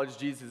acknowledged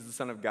Jesus is the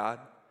Son of God.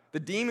 The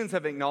demons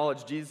have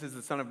acknowledged Jesus is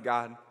the Son of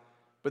God.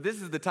 But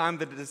this is the time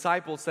that the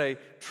disciples say,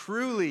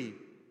 truly,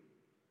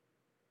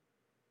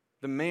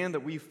 the man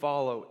that we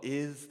follow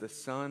is the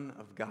Son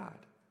of God.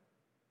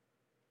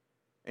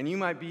 And you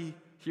might be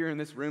here in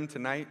this room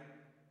tonight,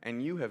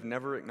 and you have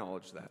never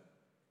acknowledged that.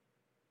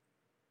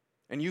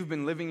 And you've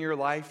been living your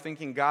life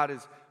thinking God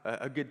is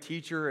a good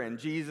teacher and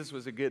Jesus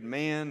was a good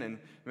man and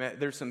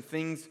there's some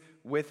things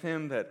with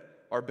him that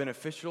are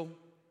beneficial.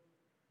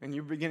 And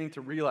you're beginning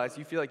to realize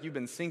you feel like you've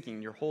been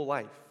sinking your whole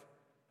life,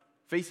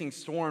 facing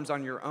storms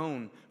on your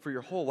own for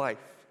your whole life.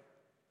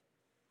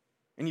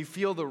 And you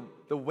feel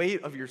the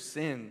weight of your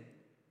sin.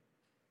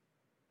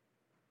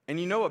 And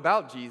you know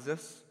about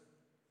Jesus,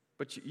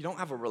 but you don't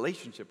have a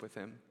relationship with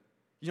him.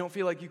 You don't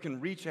feel like you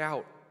can reach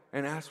out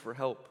and ask for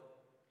help.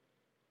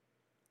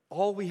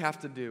 All we have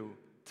to do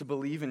to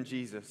believe in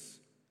Jesus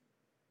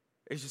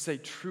is just say,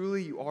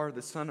 truly you are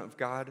the Son of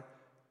God,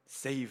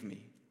 save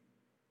me.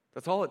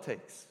 That's all it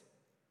takes.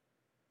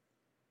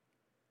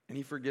 And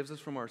he forgives us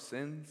from our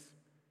sins.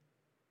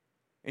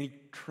 And he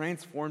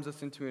transforms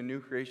us into a new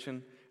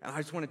creation. And I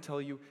just want to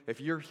tell you,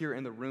 if you're here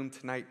in the room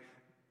tonight,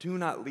 do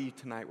not leave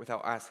tonight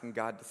without asking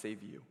God to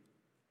save you.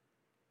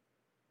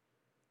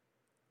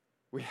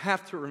 We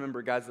have to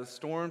remember, guys, the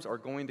storms are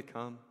going to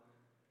come.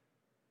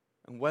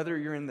 And whether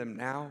you're in them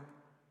now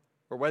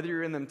or whether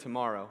you're in them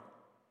tomorrow,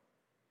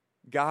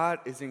 God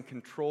is in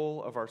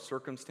control of our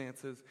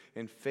circumstances,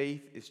 and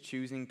faith is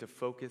choosing to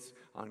focus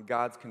on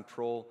God's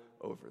control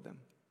over them.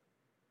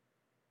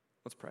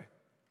 Let's pray.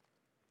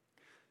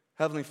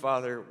 Heavenly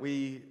Father,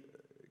 we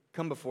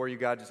come before you,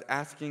 God, just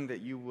asking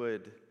that you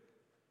would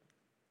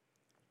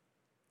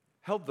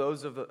help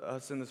those of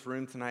us in this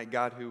room tonight,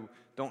 God, who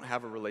don't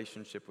have a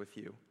relationship with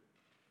you.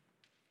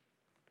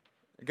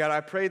 God,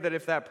 I pray that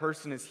if that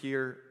person is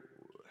here,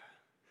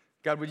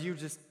 God, would you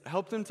just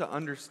help them to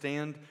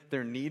understand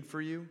their need for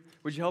you?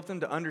 Would you help them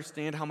to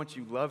understand how much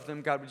you love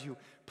them? God, would you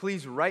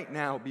please right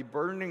now be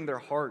burdening their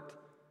heart?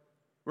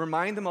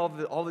 Remind them all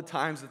the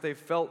times that they've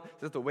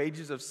felt that the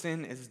wages of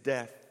sin is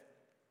death.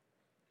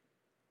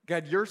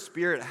 God, your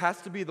Spirit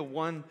has to be the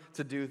one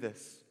to do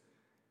this.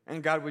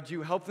 And God, would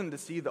you help them to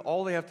see that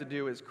all they have to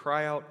do is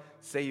cry out,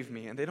 save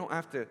me. And they don't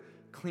have to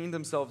clean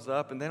themselves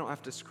up, and they don't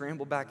have to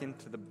scramble back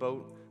into the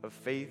boat of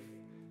faith,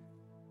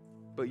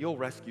 but you'll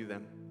rescue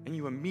them. and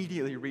you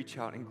immediately reach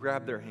out and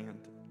grab their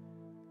hand.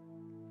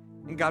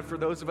 And God, for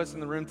those of us in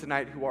the room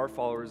tonight who are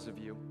followers of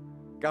you,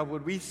 God,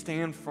 would we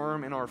stand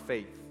firm in our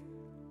faith?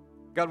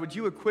 God, would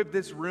you equip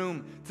this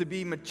room to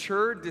be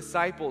mature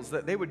disciples,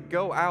 that they would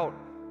go out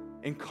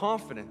in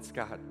confidence,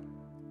 God.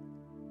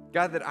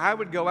 God, that I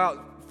would go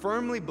out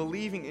firmly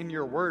believing in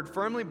your word,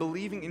 firmly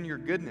believing in your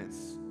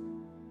goodness.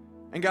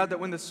 And God, that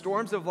when the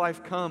storms of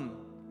life come,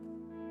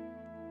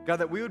 God,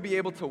 that we would be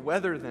able to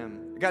weather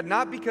them. God,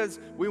 not because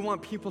we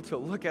want people to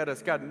look at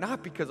us. God,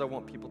 not because I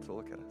want people to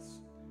look at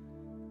us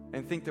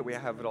and think that we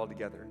have it all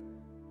together.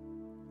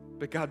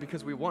 But God,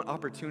 because we want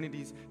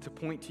opportunities to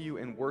point to you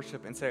in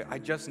worship and say, I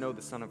just know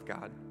the Son of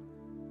God.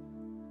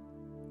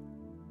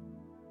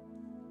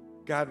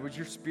 God, would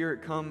your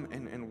Spirit come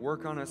and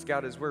work on us,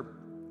 God, as we're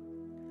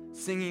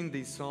singing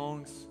these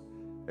songs,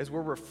 as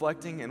we're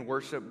reflecting in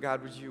worship.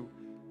 God, would you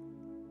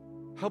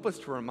help us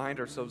to remind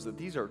ourselves that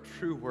these are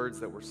true words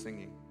that we're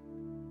singing?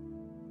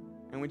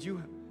 And would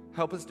you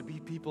help us to be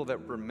people that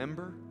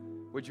remember?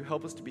 Would you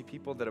help us to be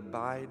people that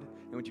abide?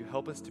 And would you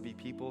help us to be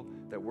people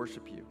that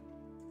worship you?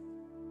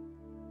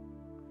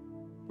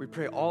 We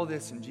pray all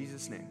this in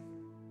Jesus' name.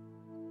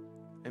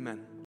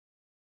 Amen.